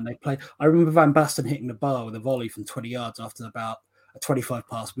was 3-1, and they played. I remember Van Basten hitting the bar with a volley from 20 yards after about a 25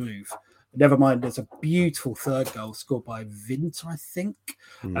 pass move. Never mind, there's a beautiful third goal scored by Winter, I think.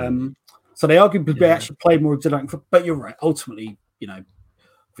 So they arguably actually played more exhilarating. But you're right. Ultimately,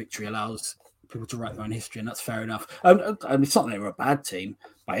 victory allows people to write their own history, and that's fair enough. And it's not that they were a bad team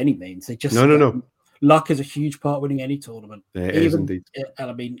by any means. They just no. Luck is a huge part of winning any tournament. It is indeed.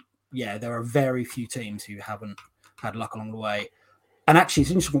 I mean, there are very few teams who haven't had luck along the way. And actually,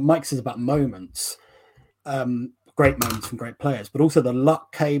 it's interesting what Mike says about moments. Great moments from great players, but also the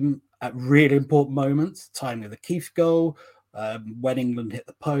luck came at really important moments. Time with the Keith goal, when England hit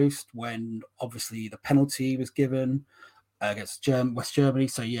the post, when obviously the penalty was given against West Germany.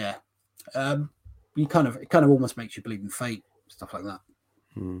 So it kind of almost makes you believe in fate, stuff like that.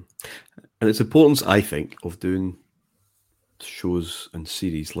 And it's importance, I think, of doing shows and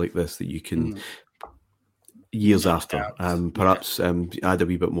series like this that you can years after perhaps add a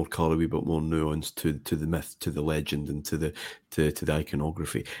wee bit more colour, a wee bit more nuance to the myth, to the legend, and to the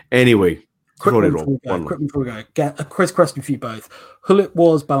iconography. Anyway, quick before we go. Get a quiz question for you both. Hullet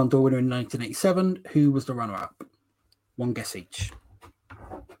was Ballon d'Or winner in 1987. Who was the runner-up? One guess each.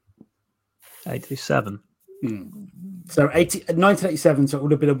 87. So 1987, so it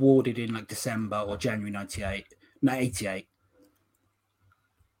would have been awarded in like December or January 88.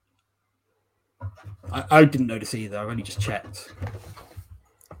 I didn't notice either. I've only just checked.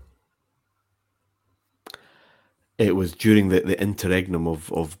 It was during the interregnum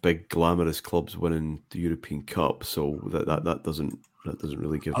of big glamorous clubs winning the European Cup, so that doesn't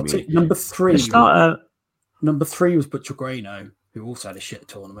really give I'll me. take number 3. Number 3 was Butcher Grano, who also had a shit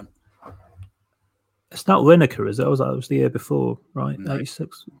tournament. It's not Lineker, is it? That was the year before, right? No.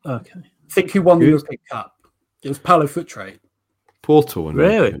 86. Okay. Think who won the European Cup? It was Paulo Futre. Porto,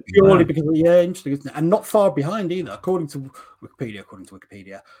 really? Purely because interesting, isn't it? And not far behind either, according to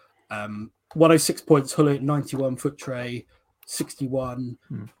Wikipedia. 106 points, Hullet, 91, Futre, 61.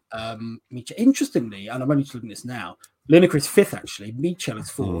 Michel. Interestingly, and I'm only looking at this now, Lineker is 5th actually. Michel is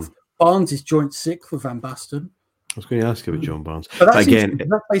 4th. Barnes is joint 6th with Van Basten. I was going to ask you about John Barnes. But that's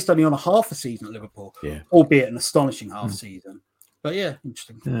based only on a half a season at Liverpool, albeit an astonishing half season. But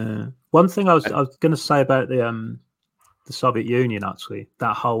interesting. One thing I was going to say about the Soviet Union, actually,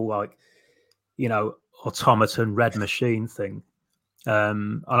 that whole automaton red machine thing,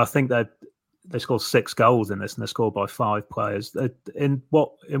 and I think that they scored 6 goals in this, and they're scored by 5 players. In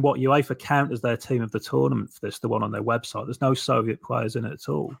what UEFA count as their team of the tournament for this, the one on their website, there's no Soviet players in it at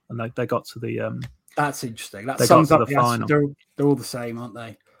all, and they got to the. That's interesting. That sums up the final. They're all the same, aren't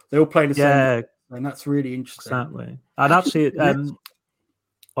they? They all play the same, and that's really interesting. Exactly. And actually,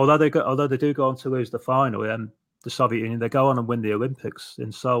 although they do go on to lose the final, the Soviet Union, they go on and win the Olympics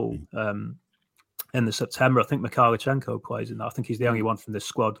in Seoul in the September. I think Mikhailchenko plays in that. I think he's the only one from this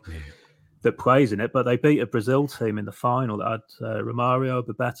squad that plays in it, but they beat a Brazil team in the final that had Romario,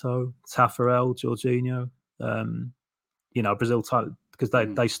 Bebeto, Tafarel, Jorginho. Brazil type, because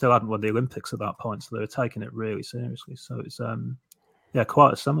they still hadn't won the Olympics at that point, so they were taking it really seriously. So it's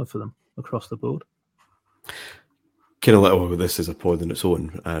quite a summer for them across the board. Kind of little, this is a pod on its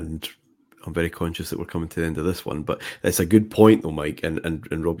own, and I'm very conscious that we're coming to the end of this one, but it's a good point though, Mike, and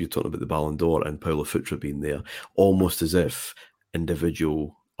Rob, you're talking about the Ballon d'Or and Paulo Futre being there, almost as if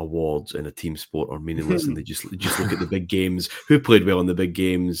individual awards in a team sport are meaningless and they just look at the big games, who played well in the big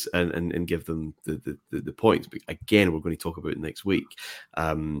games, and give them the points. But again, we're going to talk about it next week.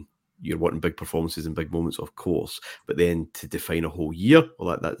 You're wanting big performances and big moments, of course, but then to define a whole year,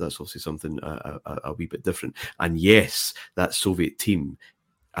 well, that's obviously something a wee bit different. And yes, that Soviet team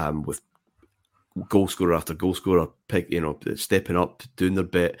with goal scorer after goal scorer, stepping up, doing their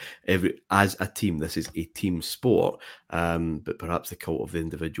bit. As a team, this is a team sport, but perhaps the cult of the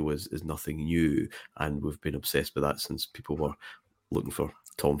individual is nothing new, and we've been obsessed with that since people were looking for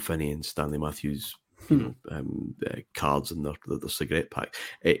Tom Finney and Stanley Matthews, cards in their cigarette pack.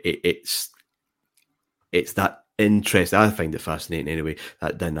 It's that interest. I find it fascinating anyway,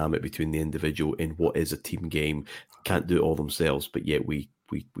 that dynamic between the individual in what is a team game. Can't do it all themselves, but yet we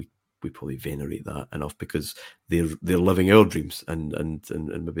probably venerate that enough because they're living our dreams, and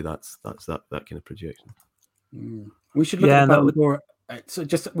maybe that's that kind of projection. We should look at the Ballon d'Or. So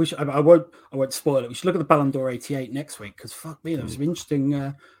I won't spoil it. We should look at the Ballon d'Or 88 next week, because fuck me, there's some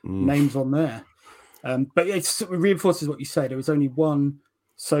interesting names on there. But it reinforces what you say. There was only one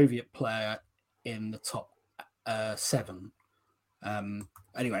Soviet player in the top 7.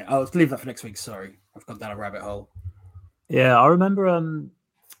 Anyway, I'll leave that for next week. Sorry, I've gone down a rabbit hole. Yeah, I remember on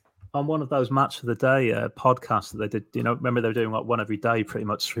one of those Match of the Day podcasts that they did, remember they were doing like one every day pretty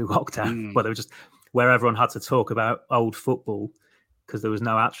much through lockdown, but they were just where everyone had to talk about old football because there was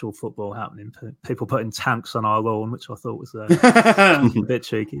no actual football happening. People putting tanks on our lawn, which I thought was a bit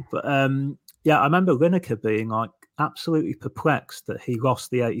cheeky. But I remember Lineker being like absolutely perplexed that he lost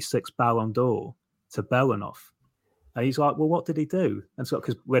the 86 Ballon d'Or to Belanov. And he's like, well, what did he do? And so,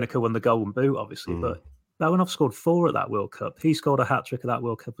 because Lineker won the Golden Boot, obviously, but Belanov scored 4 at that World Cup. He scored a hat-trick at that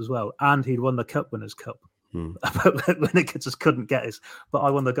World Cup as well. And he'd won the Cup Winners' Cup. But Lineker just couldn't get his. But I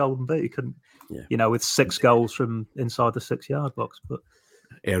won the Golden Boot. He couldn't, with 6 goals from inside the 6-yard box. But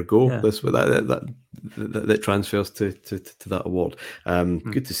ergo, that transfers to that award.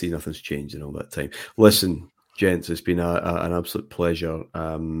 Good to see nothing's changed in all that time. Listen, gents, it's been an absolute pleasure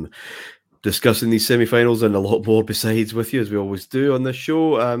discussing these semi-finals and a lot more besides with you, as we always do on this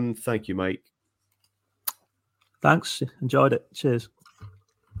show. Thank you, Mike. Thanks. Enjoyed it. Cheers.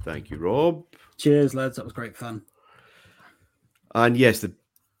 Thank you, Rob. Cheers, lads. That was great fun. And yes, the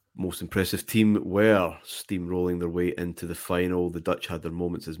most impressive team were steamrolling their way into the final. The Dutch had their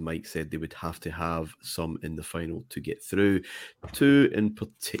moments, as Mike said. They would have to have some in the final to get through. 2 in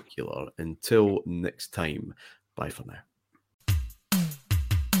particular. Until next time, bye for now.